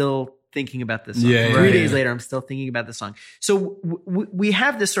 I'm still thinking about this song. 3 days later, I'm still thinking about the song. So we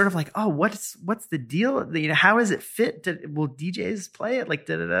have this sort of like, oh, what's the deal? How does it fit? Will DJs play it? Like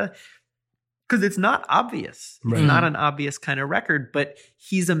because it's not obvious. It's not an obvious kind of record, but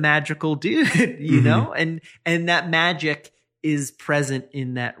he's a magical dude, you know, and that magic is present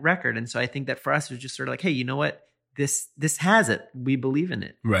in that record. And so I think that for us, it was just sort of like, hey, you know what? This has it. We believe in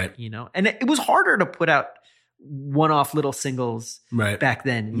it, right? And it was harder to put out one-off little singles back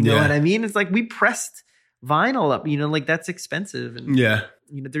then. You know what I mean? It's like we pressed vinyl up, like that's expensive. And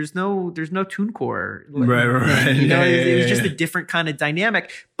there's no TuneCore. Right. It was just a different kind of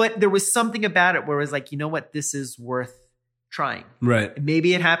dynamic. But there was something about it where it was like, you know what, this is worth trying. Right.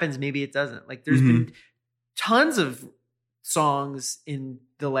 Maybe it happens, maybe it doesn't. Like there's been tons of songs in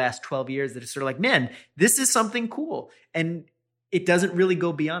the last 12 years that are sort of like, man, this is something cool. And it doesn't really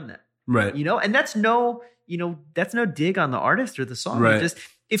go beyond that. Right. And that's no dig on the artist or the song. Right. Just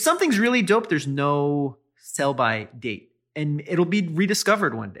if something's really dope, there's no sell by date, and it'll be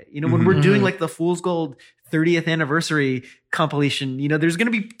rediscovered one day. When we're doing like the Fool's Gold 30th anniversary compilation, there's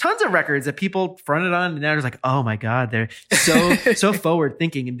going to be tons of records that people fronted on, and now it's like, oh my God, they're so forward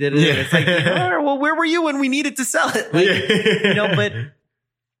thinking and did it. Yeah. It's like, well, where were you when we needed to sell it? Like, but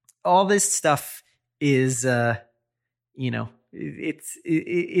all this stuff is,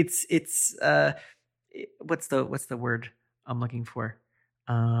 it's what's the word I'm looking for?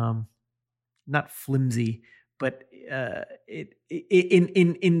 Not flimsy, but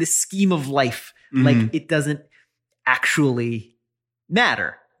in the scheme of life, like it doesn't actually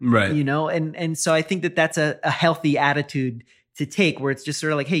matter, right? And so I think that that's a healthy attitude to take, where it's just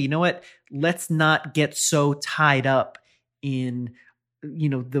sort of like, hey, you know what? Let's not get so tied up in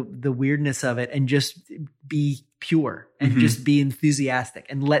the weirdness of it, and just be pure and just be enthusiastic,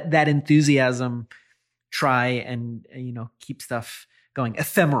 and let that enthusiasm try and keep stuff going.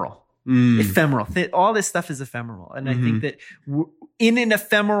 Ephemeral. All this stuff is ephemeral, and I think that in an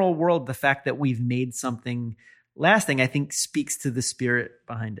ephemeral world, the fact that we've made something lasting, I think, speaks to the spirit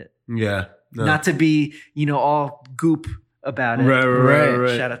behind it. Yeah, not to be all goop about it.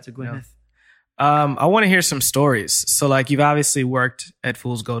 Right. Shout out to Gwyneth. I want to hear some stories. So, like, you've obviously worked at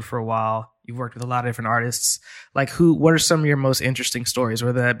Fool's Gold for a while. You've worked with a lot of different artists. Like, what are some of your most interesting stories?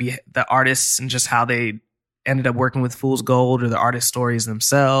 Whether that be the artists and just how they ended up working with Fool's Gold, or the artist stories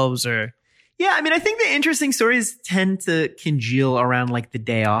themselves, or... Yeah, I mean, I think the interesting stories tend to congeal around like the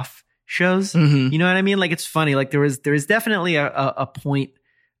day off shows. Mm-hmm. You know what I mean? Like, it's funny. Like, there was definitely a point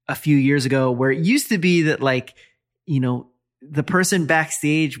a few years ago where it used to be that, like, you know, the person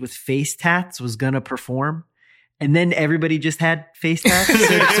backstage with face tats was going to perform. And then everybody just had face tats. So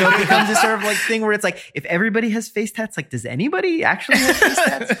it becomes a sort of like thing where it's like, if everybody has face tats, like, does anybody actually have face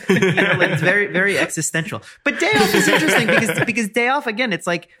tats? You know, like, it's very, very existential. But day off is interesting because day off, again, it's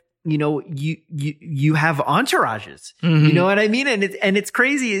like, you know, you have entourages, you know what I mean? And it's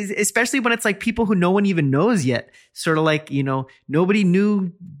crazy, especially when it's like people who no one even knows yet. Sort of like, you know, nobody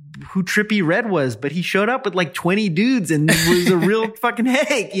knew who Trippie Redd was, but he showed up with like 20 dudes and was a real fucking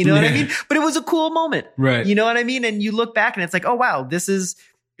headache. You know what I mean? But it was a cool moment. Right. You know what I mean? And you look back and it's like, oh wow, this is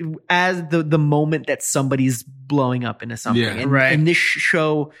as the moment that somebody's blowing up into something. Yeah. And this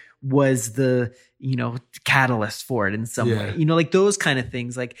show was the, you know, catalyst for it in some way, you know, like those kind of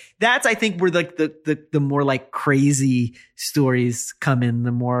things. Like that's, I think, where like the more like crazy stories come in,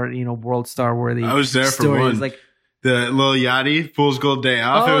 the more, you know, world star worthy. I was there stories. for one. Like the Lil Yachty Fool's Gold Day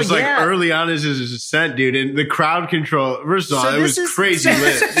Off. Oh, It was like yeah. early on as his ascent, dude. And the crowd control, first of all, it was crazy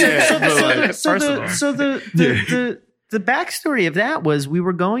lit. The backstory of that was we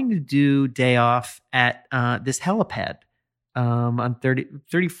were going to do Day Off at this helipad on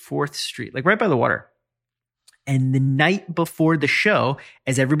 34th Street, like right by the water. And the night before the show,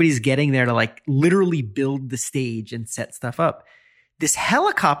 as everybody's getting there to like literally build the stage and set stuff up, this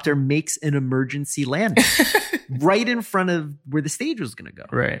helicopter makes an emergency landing right in front of where the stage was going to go.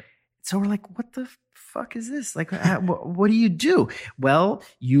 Right. So we're like, what the fuck is this? Like, what do you do? Well,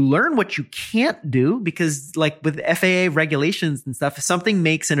 you learn what you can't do because, like, with FAA regulations and stuff, if something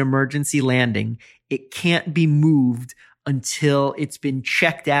makes an emergency landing, it can't be moved until it's been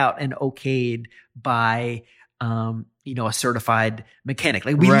checked out and okayed by, you know, a certified mechanic.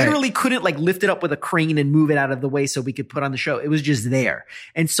 Like, we literally couldn't like lift it up with a crane and move it out of the way so we could put on the show. It was just there.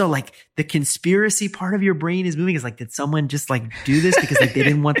 And so like the conspiracy part of your brain is moving. Is like, did someone just like do this because like they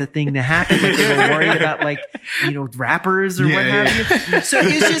didn't want the thing to happen? Like they were worried about like, you know, rappers or what have you. So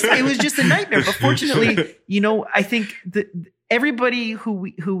it was just a nightmare. But fortunately, you know, I think everybody who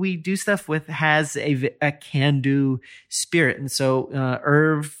we do stuff with has a can-do spirit. And so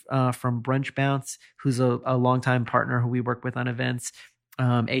Irv from Brunch Bounce, who's a longtime partner who we work with on events,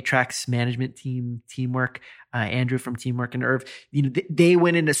 A-Track's management teamwork, Andrew from Teamwork, and Irv, you know, they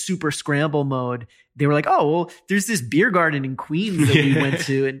went into super scramble mode. They were like, oh, well, there's this beer garden in Queens that we went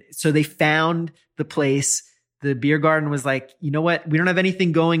to. And so they found the place. The beer garden was like, you know what? We don't have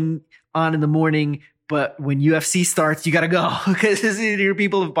anything going on in the morning, but when UFC starts, you got to go because your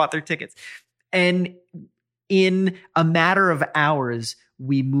people have bought their tickets. And in a matter of hours,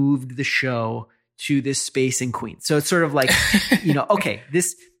 we moved the show to this space in Queens. So it's sort of like, you know, okay,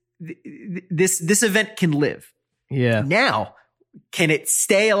 this event can live. Yeah. Now, can it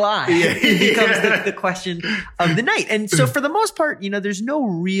stay alive? It becomes the question of the night. And so for the most part, you know, there's no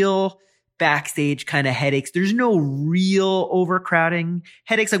real backstage kind of headaches. There's no real overcrowding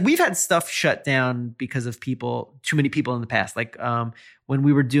headaches. Like we've had stuff shut down because of too many people in the past. Like when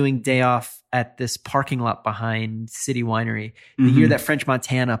we were doing Day Off at this parking lot behind City Winery, the year that French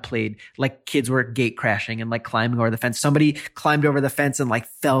Montana played, like kids were gate crashing and like climbing over the fence. Somebody climbed over the fence and like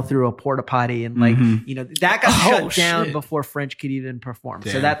fell through a porta potty and like, you know, that got shut down before French could even perform.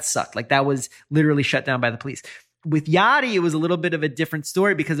 Damn. So that sucked. Like that was literally shut down by the police. With Yachty, it was a little bit of a different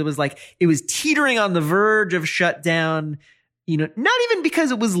story because it was like, it was teetering on the verge of shutdown, you know, not even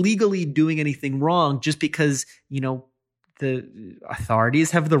because it was legally doing anything wrong, just because, you know, the authorities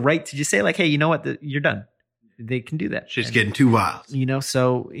have the right to just say like, hey, you know what, you're done. They can do that. Shit's getting too wild. You know,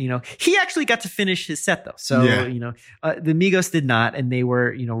 so, you know, he actually got to finish his set though. So, you know, the Migos did not, and they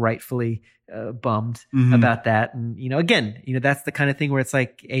were, you know, rightfully bummed about that. And, you know, again, you know, that's the kind of thing where it's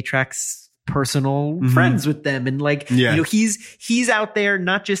like A-Track's personal friends with them, and like you know, he's out there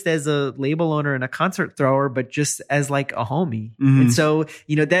not just as a label owner and a concert thrower, but just as like a homie. And so,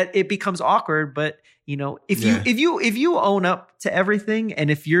 you know, that it becomes awkward. But you know, if you own up to everything,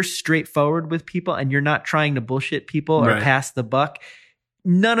 and if you're straightforward with people and you're not trying to bullshit people or pass the buck,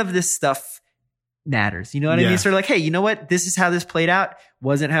 none of this stuff matters. You know what I mean? Sort of like, hey, you know what, this is how this played out.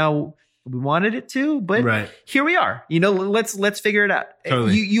 Wasn't how we wanted it to, but here we are. You know, let's figure it out.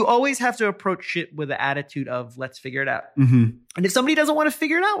 Totally. You always have to approach shit with the attitude of let's figure it out. And if somebody doesn't want to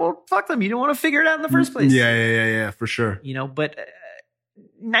figure it out, well, fuck them. You don't want to figure it out in the first place. Yeah, for sure. You know, but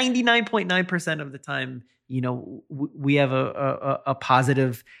 99.9% of the time, you know, we have a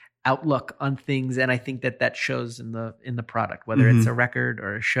positive outlook on things, and I think that shows in the product, whether it's a record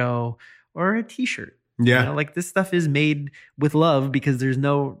or a show or a t-shirt. Yeah, you know, like this stuff is made with love because there's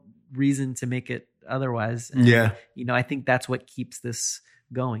no reason to make it otherwise. And, you know, I think that's what keeps this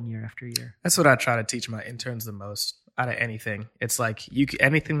going year after year. That's what I try to teach my interns the most out of anything. It's like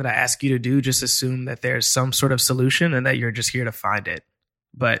anything that I ask you to do, just assume that there's some sort of solution and that you're just here to find it.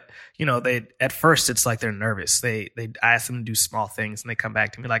 But, you know, at first it's like they're nervous. I ask them to do small things and they come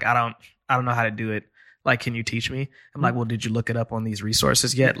back to me like, I don't know how to do it. Like, can you teach me? I'm like, well, did you look it up on these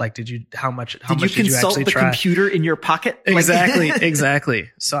resources yet? Like, how much did you consult actually the try? Computer in your pocket?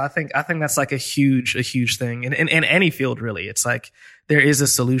 Exactly. So I think that's like a huge thing in any field, really. It's like there is a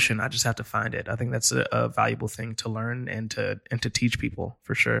solution. I just have to find it. I think that's a valuable thing to learn and to teach people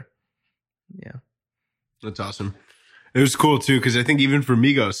for sure. Yeah. That's awesome. It was cool too, because I think even for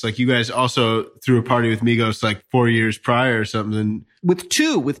Migos, like you guys also threw a party with Migos like 4 years prior or something. With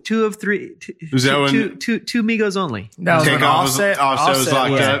two of three. Was that two Migos only? That was when Offset was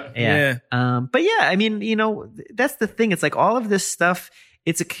locked up. Yeah. But yeah, I mean, you know, that's the thing. It's like all of this stuff,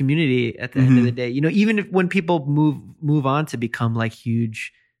 it's a community at the end of the day. You know, even when people move on to become like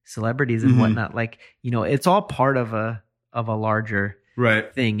huge celebrities and whatnot, like, you know, it's all part of a larger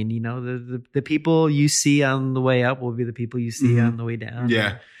thing. And, you know, the people you see on the way up will be the people you see on the way down.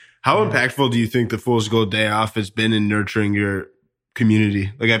 Yeah. How impactful do you think the Fool's Gold Day Off has been in nurturing your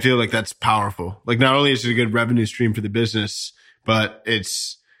community? Like, I feel like that's powerful. Like, not only is it a good revenue stream for the business, but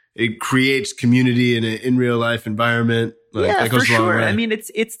it creates community in real life environment. Like, yeah, for sure. I mean,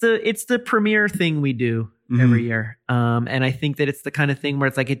 it's the premier thing we do every year. And I think that it's the kind of thing where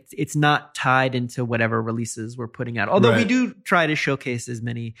it's like, it's not tied into whatever releases we're putting out. Although we do try to showcase as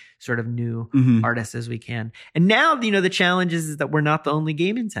many sort of new artists as we can. And now, you know, the challenge is that we're not the only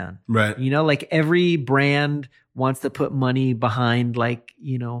game in town. Right. You know, like every brand wants to put money behind, like,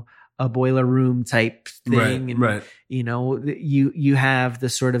 you know, a Boiler Room type thing. And, you know, you have the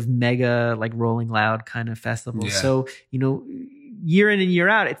sort of mega, like Rolling Loud kind of festival. Yeah. So, you know, year in and year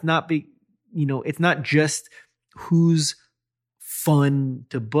out, it's not just who's fun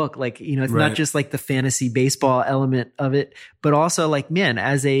to book. Like, you know, it's not just like the fantasy baseball element of it, but also like, man,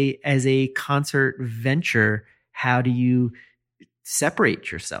 as a concert venture, how do you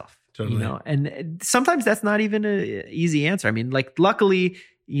separate yourself? Totally. You know, and sometimes that's not even an easy answer. I mean, like, luckily,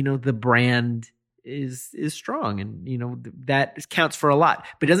 you know, the brand is strong, and, you know, that counts for a lot,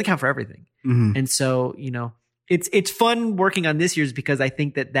 but it doesn't count for everything. And so, you know, it's fun working on this year's because I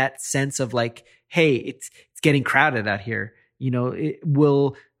think that sense of like, hey, it's getting crowded out here, you know, it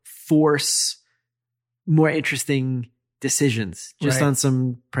will force more interesting decisions just on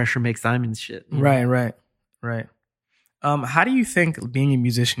some pressure makes diamonds shit. Right. How do you think being a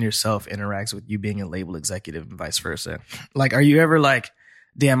musician yourself interacts with you being a label executive and vice versa? Like, are you ever like,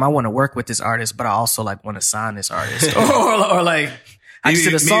 damn, I want to work with this artist, but I also like want to sign this artist, or like, maybe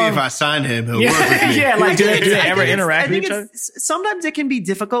if I sign him, he'll work with me. Yeah, like, do they ever interact with each other? Sometimes it can be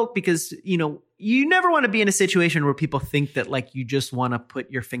difficult because, you know, you never want to be in a situation where people think that like you just want to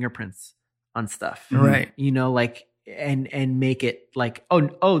put your fingerprints on stuff, right? You know, like, and make it like,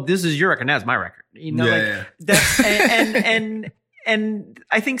 oh, this is your record, now it's my record. You know, that's and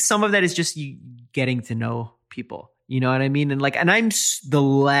I think some of that is just you getting to know people. You know what I mean? And like, and I'm the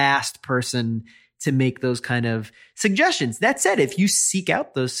last person to make those kind of suggestions. That said, if you seek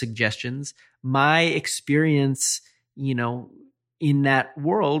out those suggestions, my experience, you know, in that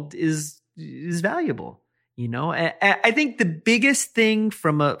world is valuable. You know, I think the biggest thing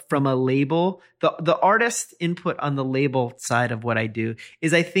from a label, the artist input on the label side of what I do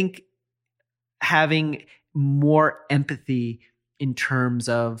is, I think, having more empathy in terms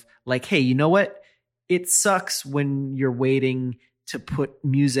of like, hey, you know what? It sucks when you're waiting to put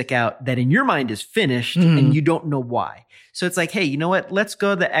music out that in your mind is finished and you don't know why. So it's like, hey, you know what? Let's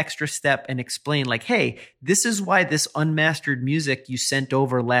go the extra step and explain like, hey, this is why this unmastered music you sent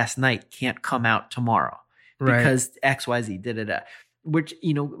over last night can't come out tomorrow. Because XYZ, which,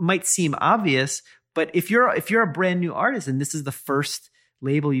 you know, might seem obvious, but if you're a brand new artist and this is the first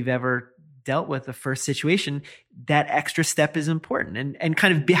label you've ever dealt with, the first situation, that extra step is important. And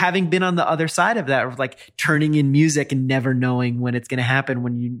kind of having been on the other side of that, of like turning in music and never knowing when it's going to happen,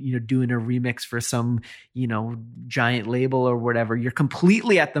 when you know, doing a remix for some, you know, giant label or whatever, you're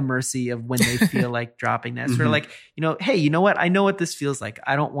completely at the mercy of when they feel like dropping that. Sort of like, you know, hey, you know what? I know what this feels like.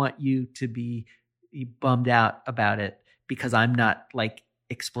 I don't want you to be bummed out about it because I'm not like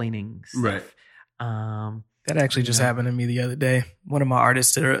explaining stuff. That actually just happened to me the other day. One of my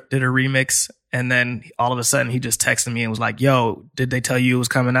artists did a remix, and then all of a sudden he just texted me and was like, yo, did they tell you it was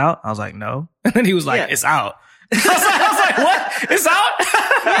coming out? I was like, no. And then he was like, it's out. I was like, what? It's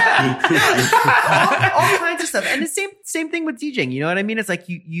out? all kinds of stuff. And the same thing with DJing. You know what I mean? It's like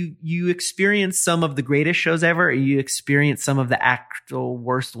you experience some of the greatest shows ever, or you experience some of the actual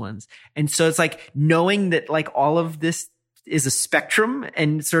worst ones. And so it's like knowing that like all of this is a spectrum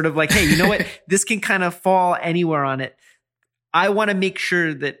and sort of like, hey, you know what? This can kind of fall anywhere on it. I want to make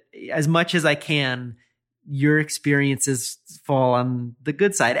sure that as much as I can, your experiences fall on the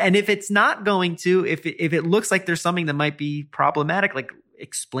good side. And if it's not going to, if it looks like there's something that might be problematic, like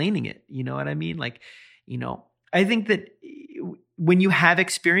explaining it, you know what I mean? Like, you know, I think that when you have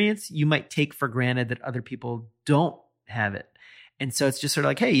experience, you might take for granted that other people don't have it. And so it's just sort of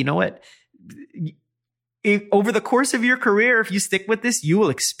like, hey, you know what? Over the course of your career, if you stick with this, you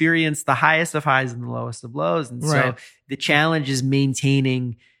will experience the highest of highs and the lowest of lows. And so the challenge is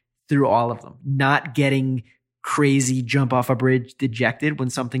maintaining through all of them, not getting crazy, jump off a bridge dejected when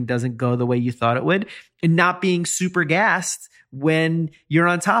something doesn't go the way you thought it would, and not being super gassed when you're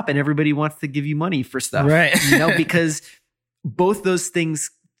on top and everybody wants to give you money for stuff. Right. You know, because both those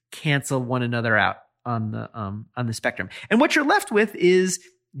things cancel one another out on the spectrum. And what you're left with is,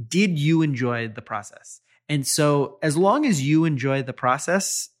 did you enjoy the process? And so as long as you enjoy the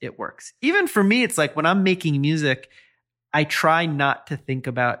process, it works. Even for me, it's like when I'm making music, I try not to think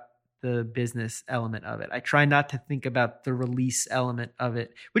about the business element of it. I try not to think about the release element of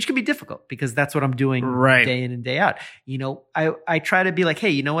it, which can be difficult because that's what I'm doing day in and day out. You know, I try to be like, hey,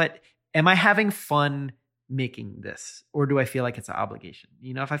 you know what? Am I having fun making this, or do I feel like it's an obligation?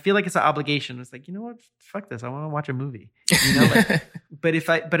 You know, if I feel like it's an obligation, it's like, you know what? Fuck this. I want to watch a movie. You know, like, but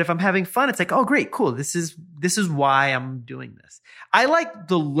if I'm having fun, it's like, oh, great, cool. This is why I'm doing this. I like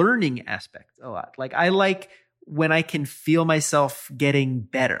the learning aspect a lot. Like I like when I can feel myself getting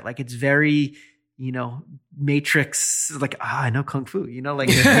better. Like it's very, you know, Matrix, like, I know Kung Fu, you know, like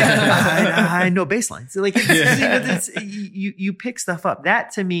I know baseline. So like, you pick stuff up.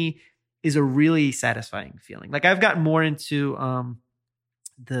 That to me is a really satisfying feeling. Like I've gotten more into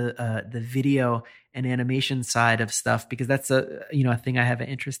the video and animation side of stuff because that's a thing I have an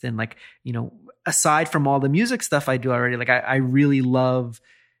interest in. Like, you know, aside from all the music stuff I do already, like I really love,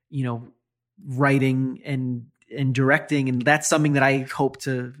 you know, writing and directing, and that's something that I hope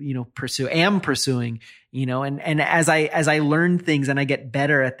to, you know, am pursuing, you know, and as I learn things and I get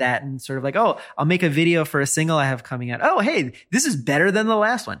better at that, and sort of like, oh, I'll make a video for a single I have coming out. Oh, hey, this is better than the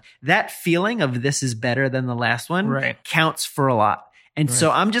last one. That feeling of this is better than the last one counts for a lot. And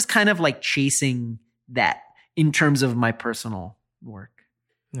so I'm just kind of like chasing that in terms of my personal work.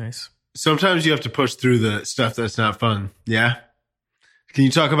 Nice. Sometimes you have to push through the stuff that's not fun. Yeah. Can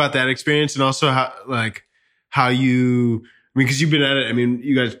you talk about that experience, and also how you, I mean, because you've been at it. I mean,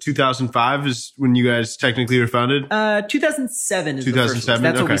 you guys, 2005 is when you guys technically were founded? 2007 is 2007? The first one.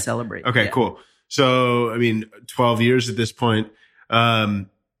 That's what we celebrate. Okay, cool. So, I mean, 12 years at this point. I'm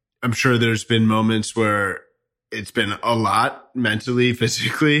sure there's been moments where it's been a lot mentally,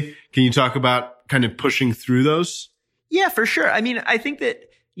 physically. Can you talk about kind of pushing through those? Yeah, for sure. I mean, I think that,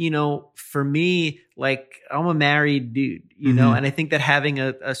 you know, for me, like I'm a married dude, you know, and I think that having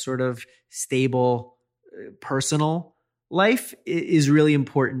a sort of stable personal life is really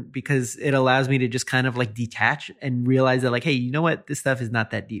important because it allows me to just kind of like detach and realize that like, hey, you know what? This stuff is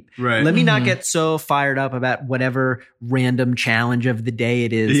not that deep. Right. Let me not get so fired up about whatever random challenge of the day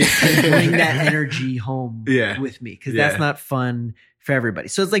it is and bring that energy home with me, because that's not fun for everybody.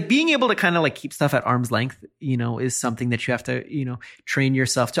 So it's like being able to kind of like keep stuff at arm's length, you know, is something that you have to, you know, train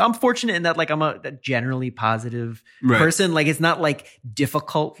yourself to. I'm fortunate in that like I'm a generally positive person. Like it's not like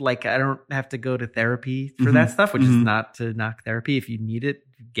difficult. Like I don't have to go to therapy for that stuff, which is not to knock therapy. If you need it,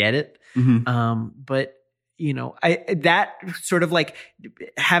 get it. But you know, that sort of like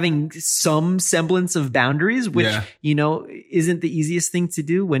having some semblance of boundaries, which, you know, isn't the easiest thing to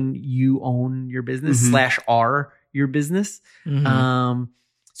do when you own your business / are your business.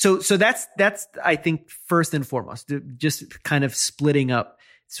 So that's I think first and foremost, just kind of splitting up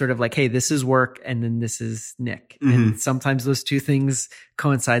sort of like, hey, this is work and then this is Nick. And sometimes those two things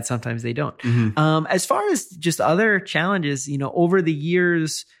coincide, sometimes they don't. As far as just other challenges, you know, over the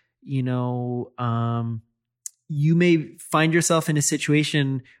years, you know, you may find yourself in a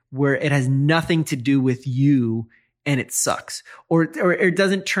situation where it has nothing to do with you and it sucks, or it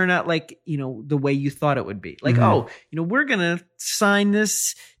doesn't turn out like, you know, the way you thought it would be. Like, oh, you know, we're going to sign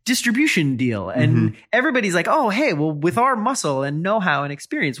this distribution deal. And everybody's like, oh, hey, well, with our muscle and know-how and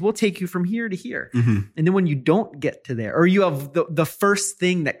experience, we'll take you from here to here. And then when you don't get to there, or you have the first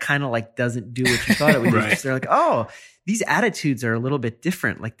thing that kind of like doesn't do what you thought it would do, they're like, oh, these attitudes are a little bit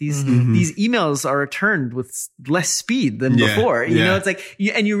different. Like these emails are returned with less speed than before. You know, it's like,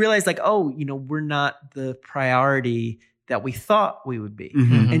 and you realize like, oh, you know, we're not the priority that we thought we would be.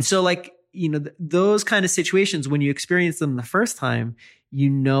 And so like, those kind of situations, when you experience them the first time, you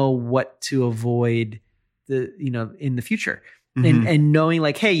know what to avoid in the future. And knowing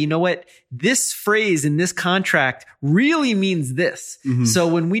like, hey, you know what? This phrase in this contract really means this. So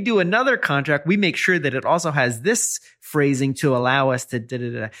when we do another contract, we make sure that it also has this phrasing to allow us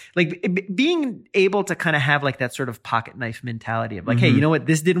to like being able to kind of have like that sort of pocket knife mentality of like, hey, you know what?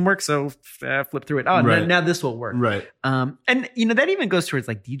 This didn't work. So flip through it. Oh, now this will work. Right. And that even goes towards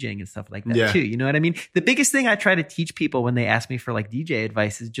like DJing and stuff like that too. You know what I mean? The biggest thing I try to teach people when they ask me for like DJ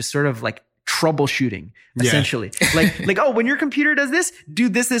advice is just sort of like troubleshooting, essentially. Like, oh, when your computer does this, do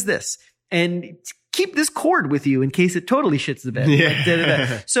this, and keep this cord with you in case it totally shits the bed.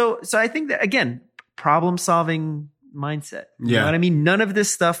 Like, So I think that again, problem solving mindset. You know what I mean? None of this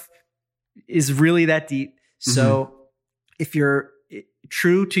stuff is really that deep. So if you're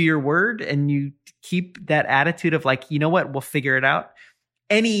true to your word and you keep that attitude of like, you know what, we'll figure it out.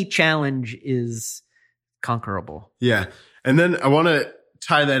 Any challenge is conquerable. Yeah. And then I want to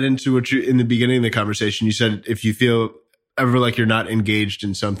tie that into what you, in the beginning of the conversation, you said, if you feel ever like you're not engaged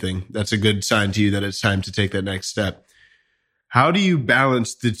in something, that's a good sign to you that it's time to take that next step. How do you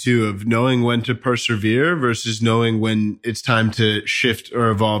balance the two of knowing when to persevere versus knowing when it's time to shift or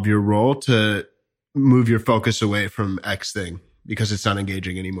evolve your role to move your focus away from X thing because it's not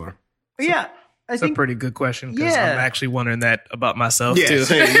engaging anymore? Yeah. That's a pretty good question because I'm actually wondering that about myself too.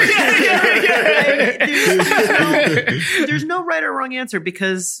 There's no right or wrong answer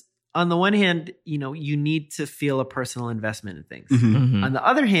because on the one hand, you need to feel a personal investment in things. On the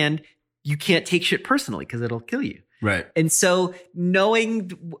other hand, you can't take shit personally because it'll kill you. Right. And so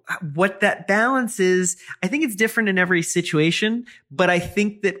knowing what that balance is, I think it's different in every situation. But I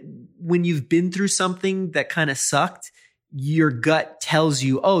think that when you've been through something that kind of sucked, your gut tells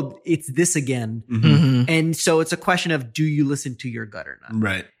you, oh, it's this again. And so it's a question of, do you listen to your gut or not?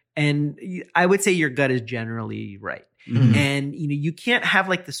 Right. And I would say your gut is generally right. And, you can't have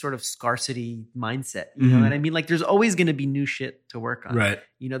like this sort of scarcity mindset. You know what I mean? Like there's always going to be new shit to work on. Right.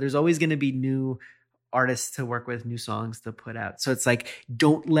 There's always going to be new artists to work with, new songs to put out. So it's like,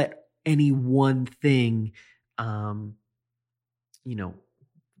 don't let any one thing,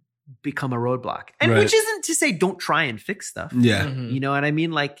 become a roadblock. And which isn't to say don't try and fix stuff. Yeah. You know what I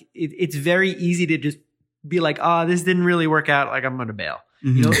mean? Like it's very easy to just be like, oh, this didn't really work out. Like I'm going to bail.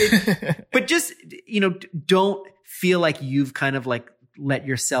 But just, don't feel like you've kind of like let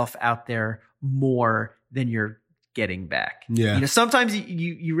yourself out there more than you're getting back. Yeah. Sometimes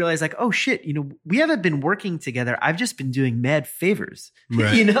you realize like, oh shit, we haven't been working together. I've just been doing mad favors,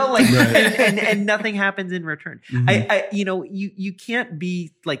 right. And nothing happens in return. You can't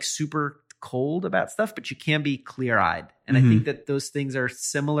be like super cold about stuff, but you can be clear-eyed. And I think that those things are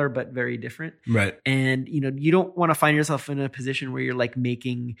similar, but very different. Right. And, you don't want to find yourself in a position where you're like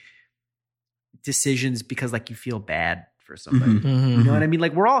making decisions because like you feel bad for somebody. You know what I mean?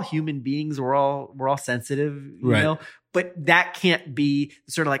 Like we're all human beings. We're all sensitive, you know, but that can't be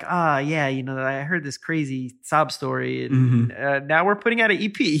sort of like, I heard this crazy sob story and now we're putting out an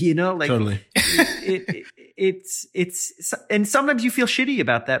EP, like totally. It's and sometimes you feel shitty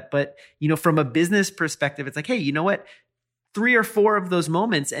about that, but from a business perspective, it's like, hey, you know what? 3 or 4 of those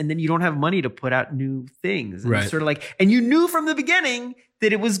moments, and then you don't have money to put out new things. And it's sort of like, and you knew from the beginning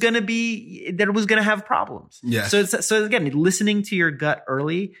that it was going to have problems. Yeah. So again, listening to your gut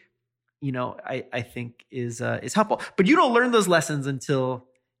early, I think is helpful. But you don't learn those lessons until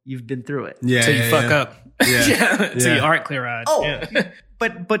you've been through it. Yeah. Until you fuck up. Yeah. Until you aren't clear-eyed. Oh, yeah.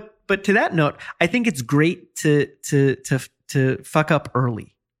 But to that note, I think it's great to fuck up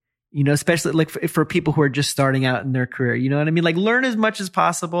early. Especially like for people who are just starting out in their career, you know what I mean? Like learn as much as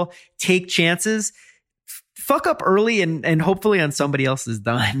possible, take chances, fuck up early and hopefully on somebody else's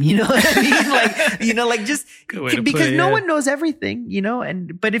dime, you know what I mean? Like, just because no one knows everything,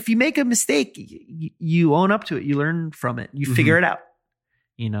 but if you make a mistake, you own up to it, you learn from it, you figure it out,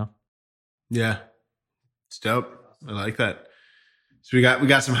 Yeah. It's dope. I like that. So we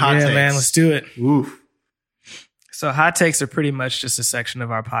got some hot takes. Yeah, man, let's do it. Oof. So hot takes are pretty much just a section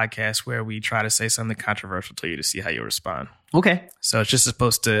of our podcast where we try to say something controversial to you to see how you respond. Okay. So it's just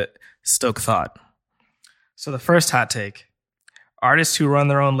supposed to stoke thought. So the first hot take, artists who run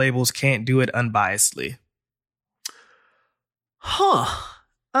their own labels can't do it unbiasedly. I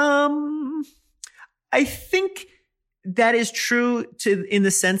think that is true in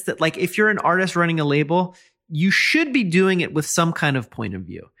the sense that like if you're an artist running a label, you should be doing it with some kind of point of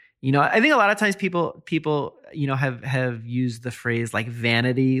view. I think a lot of times people, have used the phrase like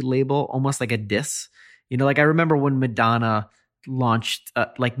vanity label, almost like a diss. Like I remember when Madonna launched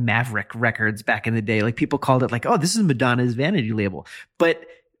like Maverick Records back in the day. Like people called it like, oh, this is Madonna's vanity label. But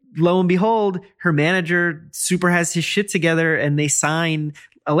lo and behold, her manager super has his shit together and they sign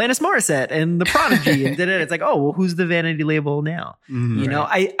Alanis Morissette and The Prodigy. And it's like, oh, well, who's the vanity label now? You know,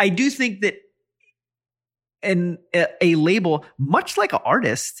 I do think that a label, much like an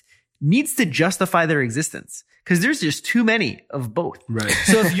artist, needs to justify their existence because there's just too many of both. Right.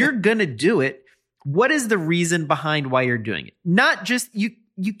 So if you're going to do it, what is the reason behind why you're doing it? Not just you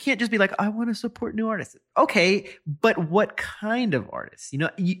can't just be like, I want to support new artists. Okay, but what kind of artists? You know,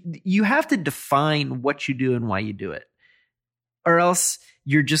 you have to define what you do and why you do it. Or else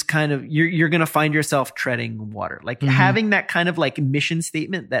you're just kind of you're going to find yourself treading water. Like having that kind of like mission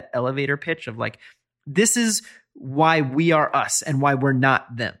statement, that elevator pitch of like, this is why we are us and why we're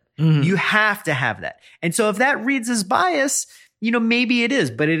not them. You have to have that. And so if that reads as bias, you know, maybe it is,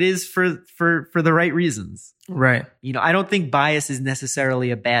 but it is for the right reasons. Right. You know, I don't think bias is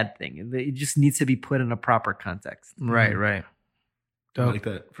necessarily a bad thing. It just needs to be put in a proper context. Right, right. I like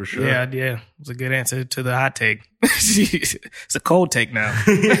that for sure. Yeah. It was a good answer to the hot take. It's a cold take now. All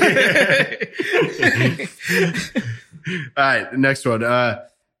right, the next one.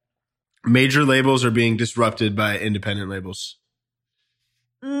 Major labels are being disrupted by independent labels.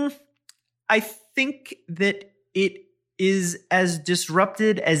 I think that it is as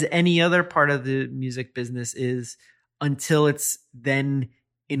disrupted as any other part of the music business is until it's then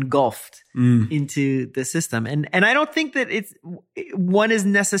engulfed into the system. And I don't think that one is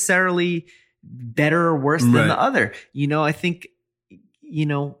necessarily better or worse than the other. You know, I think, you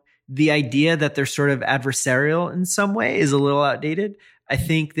know, the idea that they're sort of adversarial in some way is a little outdated. I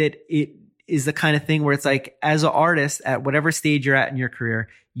think that it is the kind of thing where it's like, as an artist at whatever stage you're at in your career,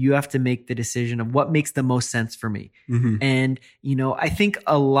 you have to make the decision of what makes the most sense for me. And, you know, I think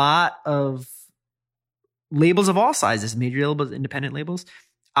a lot of labels of all sizes, major labels, independent labels,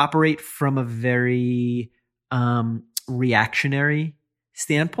 operate from a very reactionary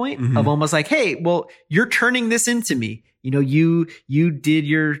standpoint of almost like, hey, well, you're turning this into me. You know, you did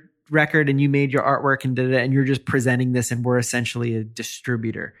your record and you made your artwork and did it, and you're just presenting this, and we're essentially a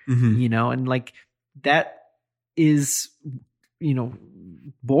distributor. You know, and like that is, you know,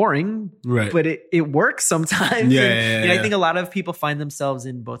 boring, right? But it works sometimes. And I think a lot of people find themselves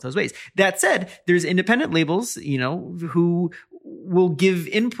in both those ways. That said, there's independent labels, you know, who will give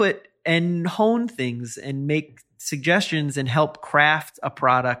input and hone things and make suggestions and help craft a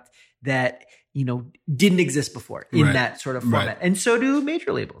product that, you know, didn't exist before in that sort of format. And so do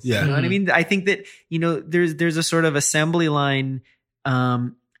major labels. You know what I mean? I think that, you know, there's a sort of assembly line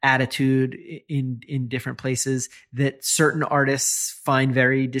attitude in different places that certain artists find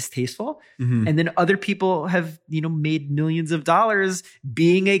very distasteful. And then other people have, you know, made millions of dollars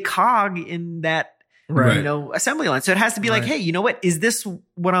being a cog in that, you know, assembly line. So it has to be like, hey, you know what? Is this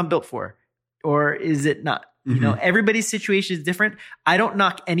what I'm built for? Or is it not? You know, everybody's situation is different. I don't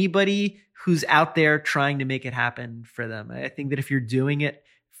knock anybody who's out there trying to make it happen for them. I think that if you're doing it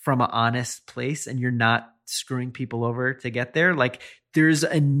from an honest place and you're not screwing people over to get there, like there's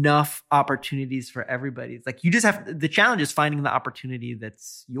enough opportunities for everybody. It's like you just have, the challenge is finding the opportunity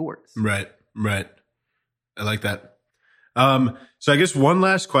that's yours. Right. I like that. So I guess one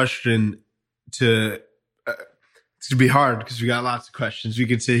last question to be hard because we got lots of questions. We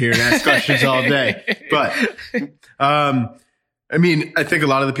could sit here and ask questions all day, but, I mean, I think a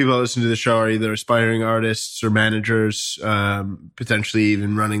lot of the people that listen to the show are either aspiring artists or managers, potentially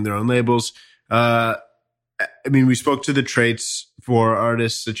even running their own labels. I mean, we spoke to the traits for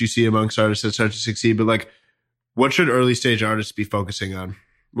artists that you see amongst artists that start to succeed, but like, what should early stage artists be focusing on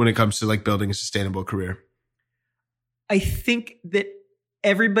when it comes to like building a sustainable career? I think that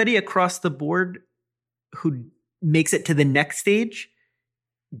everybody across the board who makes it to the next stage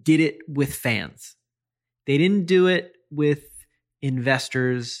did it with fans. They didn't do it with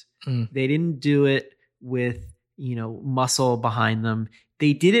investors. They didn't do it with, you know, muscle behind them.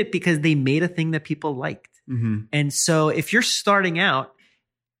 They did it because they made a thing that people liked. And so if you're starting out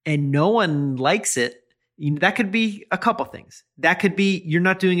and no one likes it, you know, that could be a couple things. That could be you're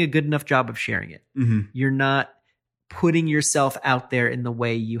not doing a good enough job of sharing it. You're not putting yourself out there in the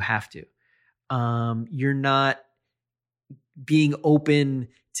way you have to. You're not being open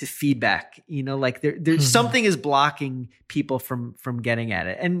to feedback, you know, like there's something is blocking people from getting at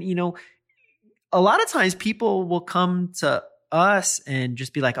it. And, you know, a lot of times people will come to us and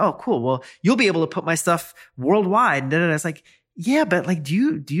just be like, oh, cool. Well, you'll be able to put my stuff worldwide. And it's like, yeah, but like, do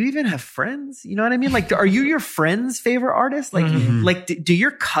you even have friends? You know what I mean? Like, are you your friend's favorite artist? Like, do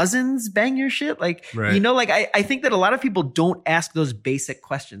your cousins bang your shit? Like, Right. you know, like I think that a lot of people don't ask those basic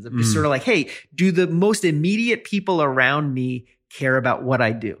questions of just sort of like, hey, do the most immediate people around me care about what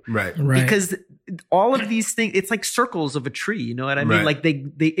I do? Right. Because all of these things, it's like circles of a tree. You know what I mean? Right. Like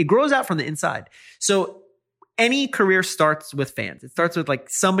it grows out from the inside. So any career starts with fans. It starts with like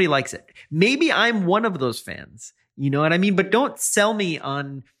somebody likes it. Maybe I'm one of those fans. You know what I mean? But don't sell me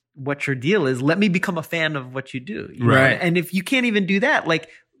on what your deal is. Let me become a fan of what you do. You know? Right. And if you can't even do that, like,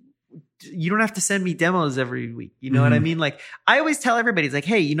 you don't have to send me demos every week. You know what I mean? Like, I always tell everybody, it's like,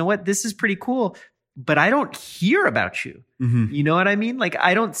 hey, you know what? This is pretty cool, but I don't hear about you. You know what I mean? Like,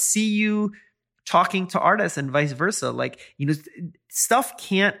 I don't see you talking to artists and vice versa. Like, you know, stuff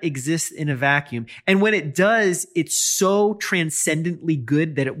can't exist in a vacuum. And when it does, it's so transcendently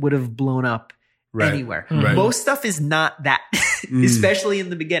good that it would have blown up anywhere. Right. Most stuff is not that, especially in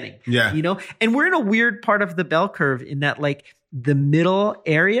the beginning. Yeah. You know, and we're in a weird part of the bell curve in that, like, the middle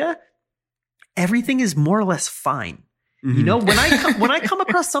area, everything is more or less fine. You know, when I come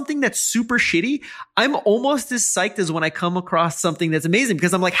across something that's super shitty, I'm almost as psyched as when I come across something that's amazing,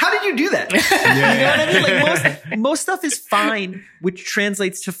 because I'm like, how did you do that? You know what I mean? Like, most stuff is fine, which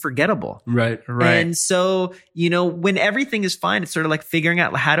translates to forgettable. Right. And so, you know, when everything is fine, it's sort of like figuring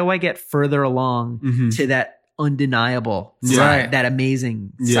out, how do I get further along to that undeniable side, that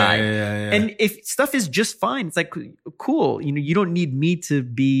amazing side. And if stuff is just fine, it's like, cool. You know, you don't need me to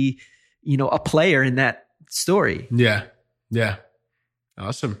be, you know, a player in that story. Yeah.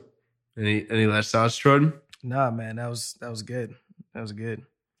 Awesome. Any last thoughts, Jordan? Nah, man, that was good. That was good.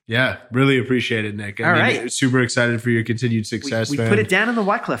 Yeah, really appreciate it, Nick. All right. Super excited for your continued success, we man. put it down in the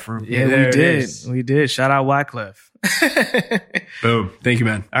Wyclef room. Yeah, we did. Shout out Wyclef. Boom. Thank you,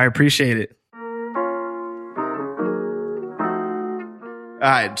 man. I appreciate it. All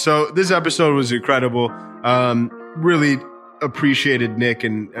right. So this episode was incredible. Really appreciated Nick,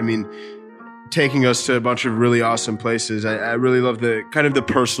 and I mean, taking us to a bunch of really awesome places. I really love the kind of the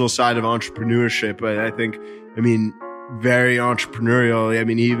personal side of entrepreneurship. I think, I mean, very entrepreneurial. I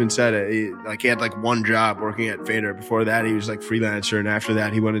mean, he even said it, he had like one job working at Fader. Before that, he was like freelancer. And after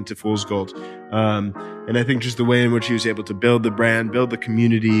that, he went into Fool's Gold. And I think just the way in which he was able to build the brand, build the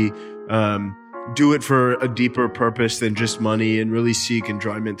community, do it for a deeper purpose than just money, and really seek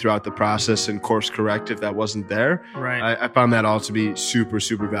enjoyment throughout the process and course correct if that wasn't there. Right. I found that all to be super,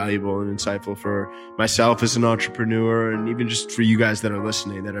 super valuable and insightful for myself as an entrepreneur, and even just for you guys that are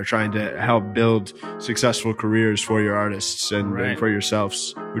listening, that are trying to help build successful careers for your artists and for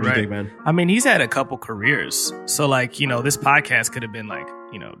yourselves. What do you think, man? I mean, he's had a couple careers. So like, you know, this podcast could have been like,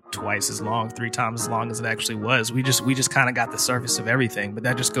 you know, twice as long, 3 times as long as it actually was. We just kind of got the surface of everything, but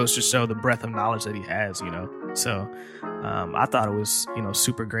that just goes to show the breadth of knowledge that he has, you know? So, I thought it was, you know,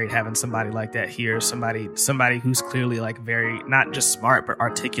 super great having somebody like that here. Somebody who's clearly like very, not just smart, but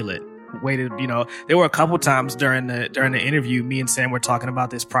articulate. Waited, you know, there were a couple times during the interview, me and Sam were talking about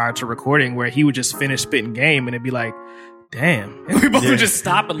this prior to recording, where he would just finish spitting game and it'd be like, damn. And we both would just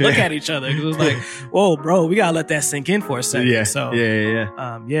stop and look at each other. It was like, whoa, bro, we gotta let that sink in for a second. Yeah. So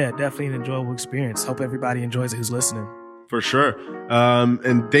definitely an enjoyable experience. Hope everybody enjoys it who's listening. For sure.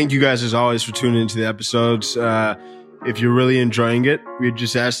 And thank you guys as always for tuning into the episodes. If you're really enjoying it, we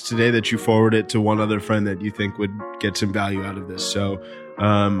just asked today that you forward it to one other friend that you think would get some value out of this. So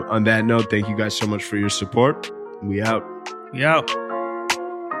on that note, thank you guys so much for your support. We out. We out.